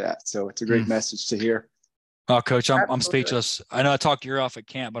you do that. So it's a great message to hear. Oh, Coach, I'm speechless. I know I talked your ear off at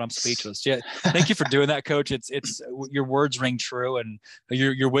camp, but I'm speechless. Yeah, thank you for doing that, Coach. It's your words ring true, and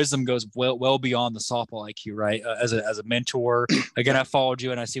your wisdom goes well beyond the softball IQ, right? As a mentor, again, I followed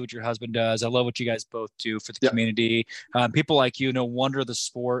you and I see what your husband does. I love what you guys both do for the community. People like you, no wonder the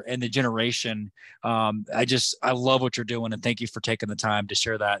sport and the generation. I love what you're doing, and thank you for taking the time to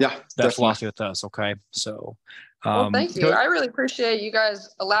share that philosophy with us. Okay, so. Well, thank you. I really appreciate you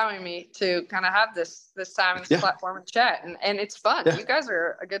guys allowing me to kind of have this time and this platform and chat, and it's fun. You guys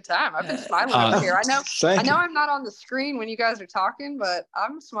are a good time. I've been smiling over here. I know I'm not on the screen when you guys are talking, but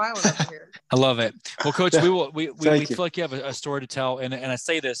I'm smiling over here. I love it. Well, Coach, we feel like you have a story to tell, and I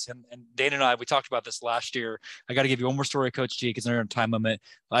say this, and Dane and I, we talked about this last year. I got to give you one more story, Coach G, because they're on time limit.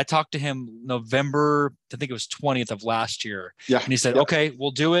 I talked to him November, I think it was 20th of last year, and he said, "Okay,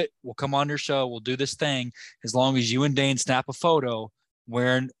 we'll do it. We'll come on your show. We'll do this thing as long as you and Dane snap a photo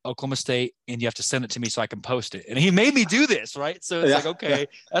wearing Oklahoma State, and you have to send it to me so I can post it." And he made me do this, right? So it's like, okay,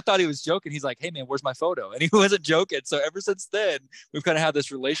 I thought he was joking. He's like, "Hey man, where's my photo?" And he wasn't joking. So ever since then, we've kind of had this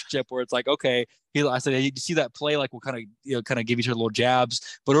relationship where it's like, okay, I said, "Hey, you see that play? Like, we'll kind of give each other little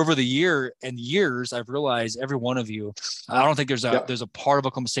jabs." But over the years, I've realized every one of you, I don't think there's a part of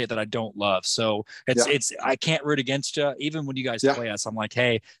Oklahoma State that I don't love. So it's I can't root against you. Even when you guys play us, I'm like,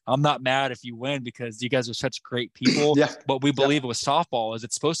 hey, I'm not mad if you win, because you guys are such great people. But we believe it with softball is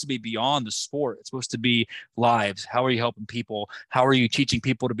it's supposed to be beyond the sport. It's supposed to be lives. How are you helping people? How are you teaching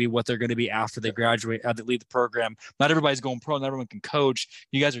people to be what they're going to be after they graduate, after they leave the program? Not everybody's going pro. Not everyone can coach.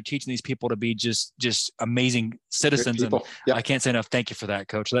 You guys are teaching these people to be just amazing citizens, and I can't say enough thank you for that,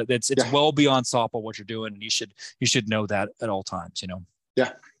 Coach. It's well beyond softball what you're doing, and you should know that at all times.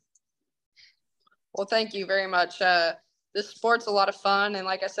 Well, thank you very much. This sport's a lot of fun, and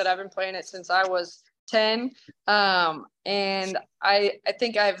like I said, I've been playing it since I was 10, and I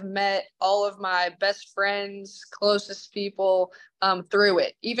think I've met all of my best friends, closest people through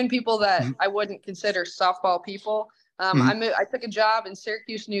it, even people that I wouldn't consider softball people. I took a job in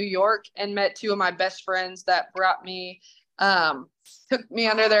Syracuse, New York, and met two of my best friends that brought me, took me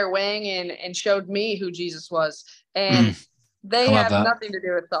under their wing and showed me who Jesus was. And they have nothing to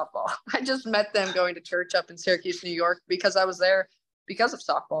do with softball. I just met them going to church up in Syracuse, New York, because I was there because of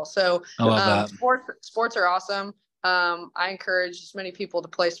softball. So sports are awesome. I encourage as many people to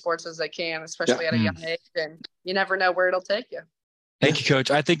play sports as they can, especially at a young age, and you never know where it'll take you. Thank you, Coach.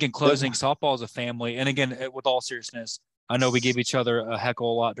 I think in closing, softball is a family. And again, with all seriousness, I know we give each other a heck of a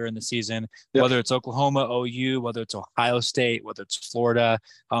lot during the season, whether it's Oklahoma, OU, whether it's Ohio State, whether it's Florida.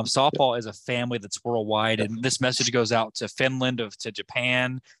 Softball is a family that's worldwide. And this message goes out to Finland, to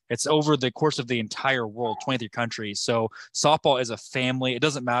Japan. It's over the course of the entire world, 23 countries. So softball is a family. It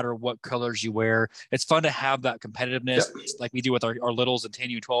doesn't matter what colors you wear. It's fun to have that competitiveness like we do with our littles and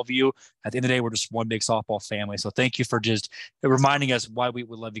 10U, 12U. At the end of the day, we're just one big softball family. So thank you for just reminding us why we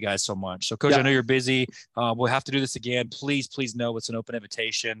love you guys so much. So, Coach, I know you're busy. We'll have to do this again. Please know it's an open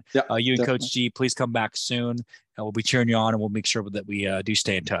invitation. You and Coach G, please come back soon, and we'll be cheering you on, and we'll make sure that we do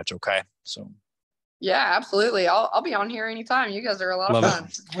stay in touch. Okay. So. Yeah, absolutely. I'll be on here anytime. You guys are a lot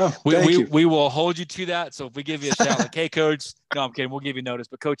of fun. We will hold you to that. So if we give you a shout like, hey, Coach, no, I'm kidding. We'll give you notice.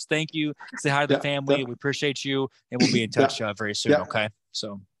 But Coach, thank you. Say hi to the family. We appreciate you, and we'll be in touch very soon. Okay.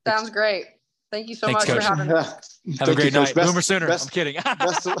 So sounds great. Thank you so Thanks, much Coach. for having me. Have a great night. Boomer Sooner. I'm kidding.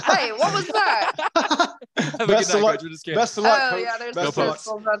 Hey, what was that? Have a good night, Coach. We're just kidding. Best of luck, Oh, Coach. yeah, there's Best the of luck.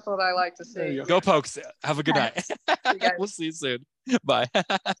 circles. That's what I like to see. Go Pokes. Have a good night. We'll see you soon. Bye.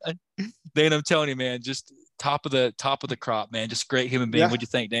 Dane, I'm telling you, man, just top of the crop, man. Just great human being. Yeah. What'd you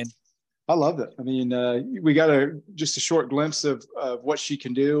think, Dane? I loved it. I mean, we got just a short glimpse of what she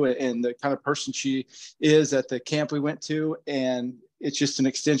can do and the kind of person she is at the camp we went to. And it's just an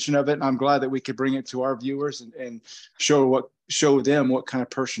extension of it. And I'm glad that we could bring it to our viewers and show them what kind of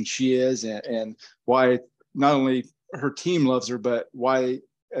person she is and why not only her team loves her, but why,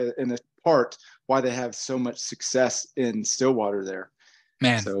 in a part, why they have so much success in Stillwater there.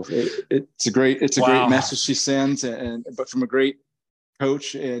 Man. So it's a great message she sends, but from a great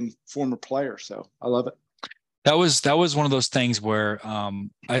coach and former player. So I love it. That was one of those things where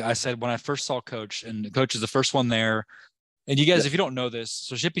I said when I first saw Coach, and Coach is the first one there. And you guys, if you don't know this,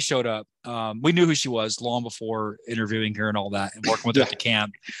 so Shippy showed up. We knew who she was long before interviewing her and all that and working with her at the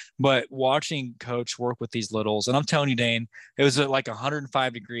camp. But watching Coach work with these littles, and I'm telling you, Dane, it was like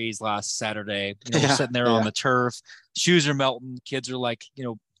 105 degrees last Saturday. We're sitting there on the turf. Shoes are melting. Kids are like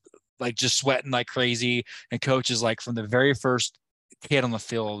just sweating like crazy. And Coach is like from the very first kid on the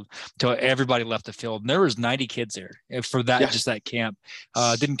field till everybody left the field. And there was 90 kids there for that, just that camp.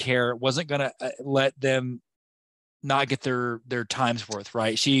 Didn't care. Wasn't going to let them not get their time's worth,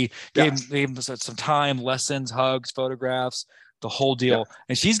 right? She gave them some time, lessons, hugs, photographs, the whole deal. Yeah.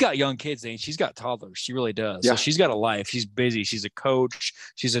 And she's got young kids, and she's got toddlers. She really does. Yeah. So she's got a life. She's busy. She's a coach.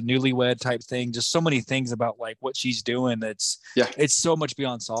 She's a newlywed type thing. Just so many things about like what she's doing. It's so much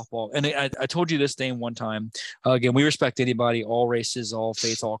beyond softball. And I told you this, Dane, one time. Again, we respect anybody, all races, all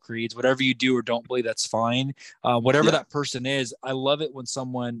faiths, all creeds. Whatever you do or don't believe, that's fine. Whatever that person is, I love it when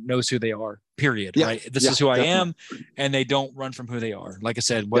someone knows who they are. Period. Yeah. Right. This is who I am, and they don't run from who they are. Like I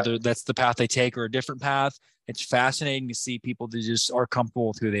said, whether that's the path they take or a different path, it's fascinating to see people that just are comfortable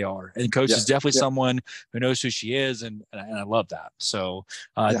with who they are. And Coach is definitely someone who knows who she is, and I love that. So,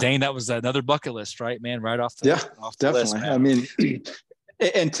 Dane, that was another bucket list, right, man? Right off the definitely. list, man. I mean,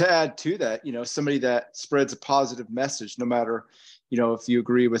 and to add to that, somebody that spreads a positive message, no matter, if you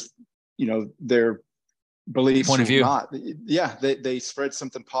agree with, their beliefs point of view. Not. They spread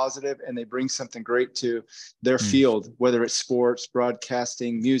something positive and they bring something great to their field, whether it's sports,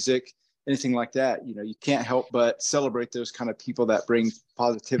 broadcasting, music, anything like that. You can't help but celebrate those kind of people that bring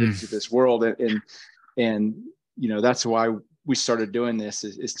positivity to this world. And that's why we started doing this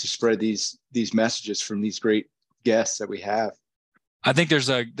is to spread these messages from these great guests that we have. I think there's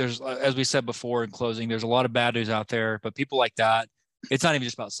as we said before in closing, there's a lot of bad news out there, but people like that, it's not even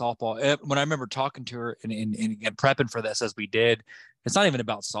just about softball. When I remember talking to her and prepping for this as we did, it's not even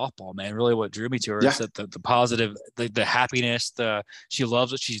about softball, man. Really what drew me to her is that the positive, the happiness, she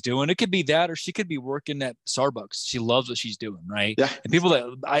loves what she's doing. It could be that, or she could be working at Starbucks. She loves what she's doing. Right. Yeah. And people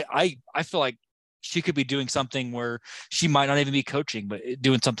that I feel like she could be doing something where she might not even be coaching, but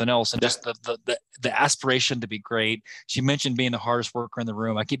doing something else. And just the aspiration to be great. She mentioned being the hardest worker in the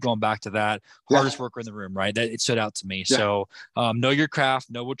room. I keep going back to that hardest worker in the room, right? That it stood out to me. Yeah. So know your craft,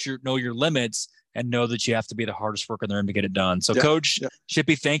 know your limits, and know that you have to be the hardest worker in the room to get it done. So Coach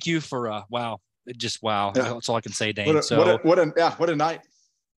Shippy, thank you for, wow. Just wow. Yeah. That's all I can say, Dane. What a night.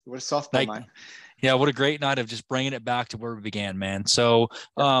 What a softball night. Yeah, what a great night of just bringing it back to where we began, man. So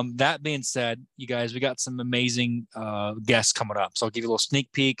that being said, you guys, we got some amazing guests coming up. So I'll give you a little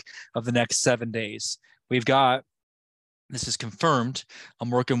sneak peek of the next 7 days. We've got, this is confirmed, I'm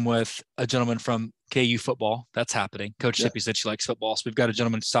working with a gentleman from KU football. That's happening. Coach Shippy said she likes football. So we've got a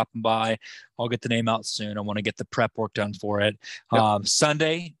gentleman stopping by. I'll get the name out soon. I want to get the prep work done for it.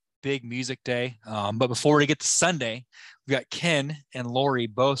 Sunday, big music day. But before we get to Sunday, we've got Ken and Lori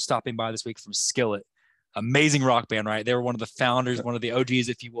both stopping by this week from Skillet. Amazing rock band, right? They were one of the founders, one of the OGs,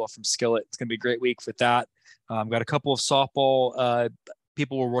 if you will, from Skillet. It's going to be a great week with that. Got a couple of softball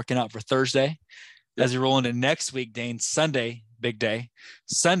people we're working out for Thursday. As we roll into next week, Dane, Sunday, big day.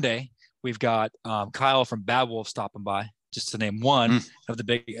 Sunday, we've got Kyle from Bad Wolf stopping by, just to name one of the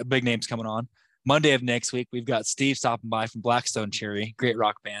big names coming on. Monday of next week, we've got Steve stopping by from Blackstone Cherry, great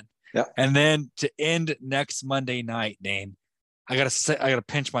rock band. Yeah. And then to end next Monday night, Dane, I gotta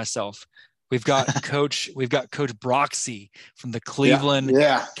pinch myself. We've got Coach Broxy from the Cleveland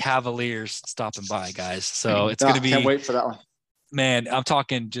Cavaliers stopping by, guys. So it's gonna be. Can't wait for that one. Man, I'm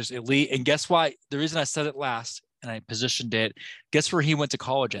talking just elite. And guess why? The reason I said it last and I positioned it. Guess where he went to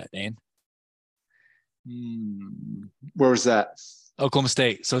college at, Dane? Where was that? Oklahoma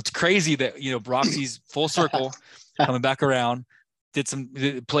State. So it's crazy that Broxy's full circle coming back around. Had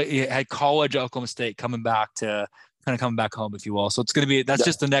college at Oklahoma State, coming back to kind of coming back home, if you will. So it's going to be, that's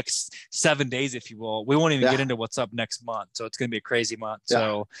just the next 7 days, if you will. We won't even get into what's up next month. So it's going to be a crazy month.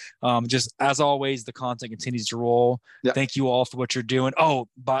 So just as always, the content continues to roll. Thank you all for what you're doing. Oh,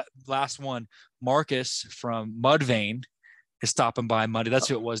 but last one, Marcus from Mudvayne is stopping by Monday. That's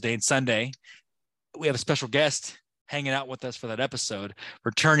who it was, Dane. Sunday. We have a special guest hanging out with us for that episode.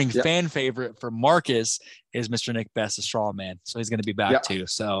 Returning fan favorite for Marcus is Mr. Nick Best, the straw man. So he's going to be back too.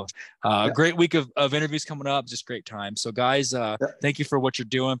 So great week of interviews coming up. Just great time. So guys, thank you for what you're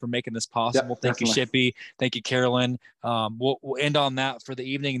doing, for making this possible. Thank you, Shippy. Thank you, Caylan. We'll end on that for the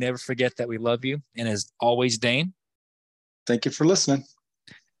evening. Never forget that we love you. And as always, Dane. Thank you for listening.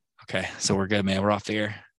 Okay. So we're good, man. We're off the air.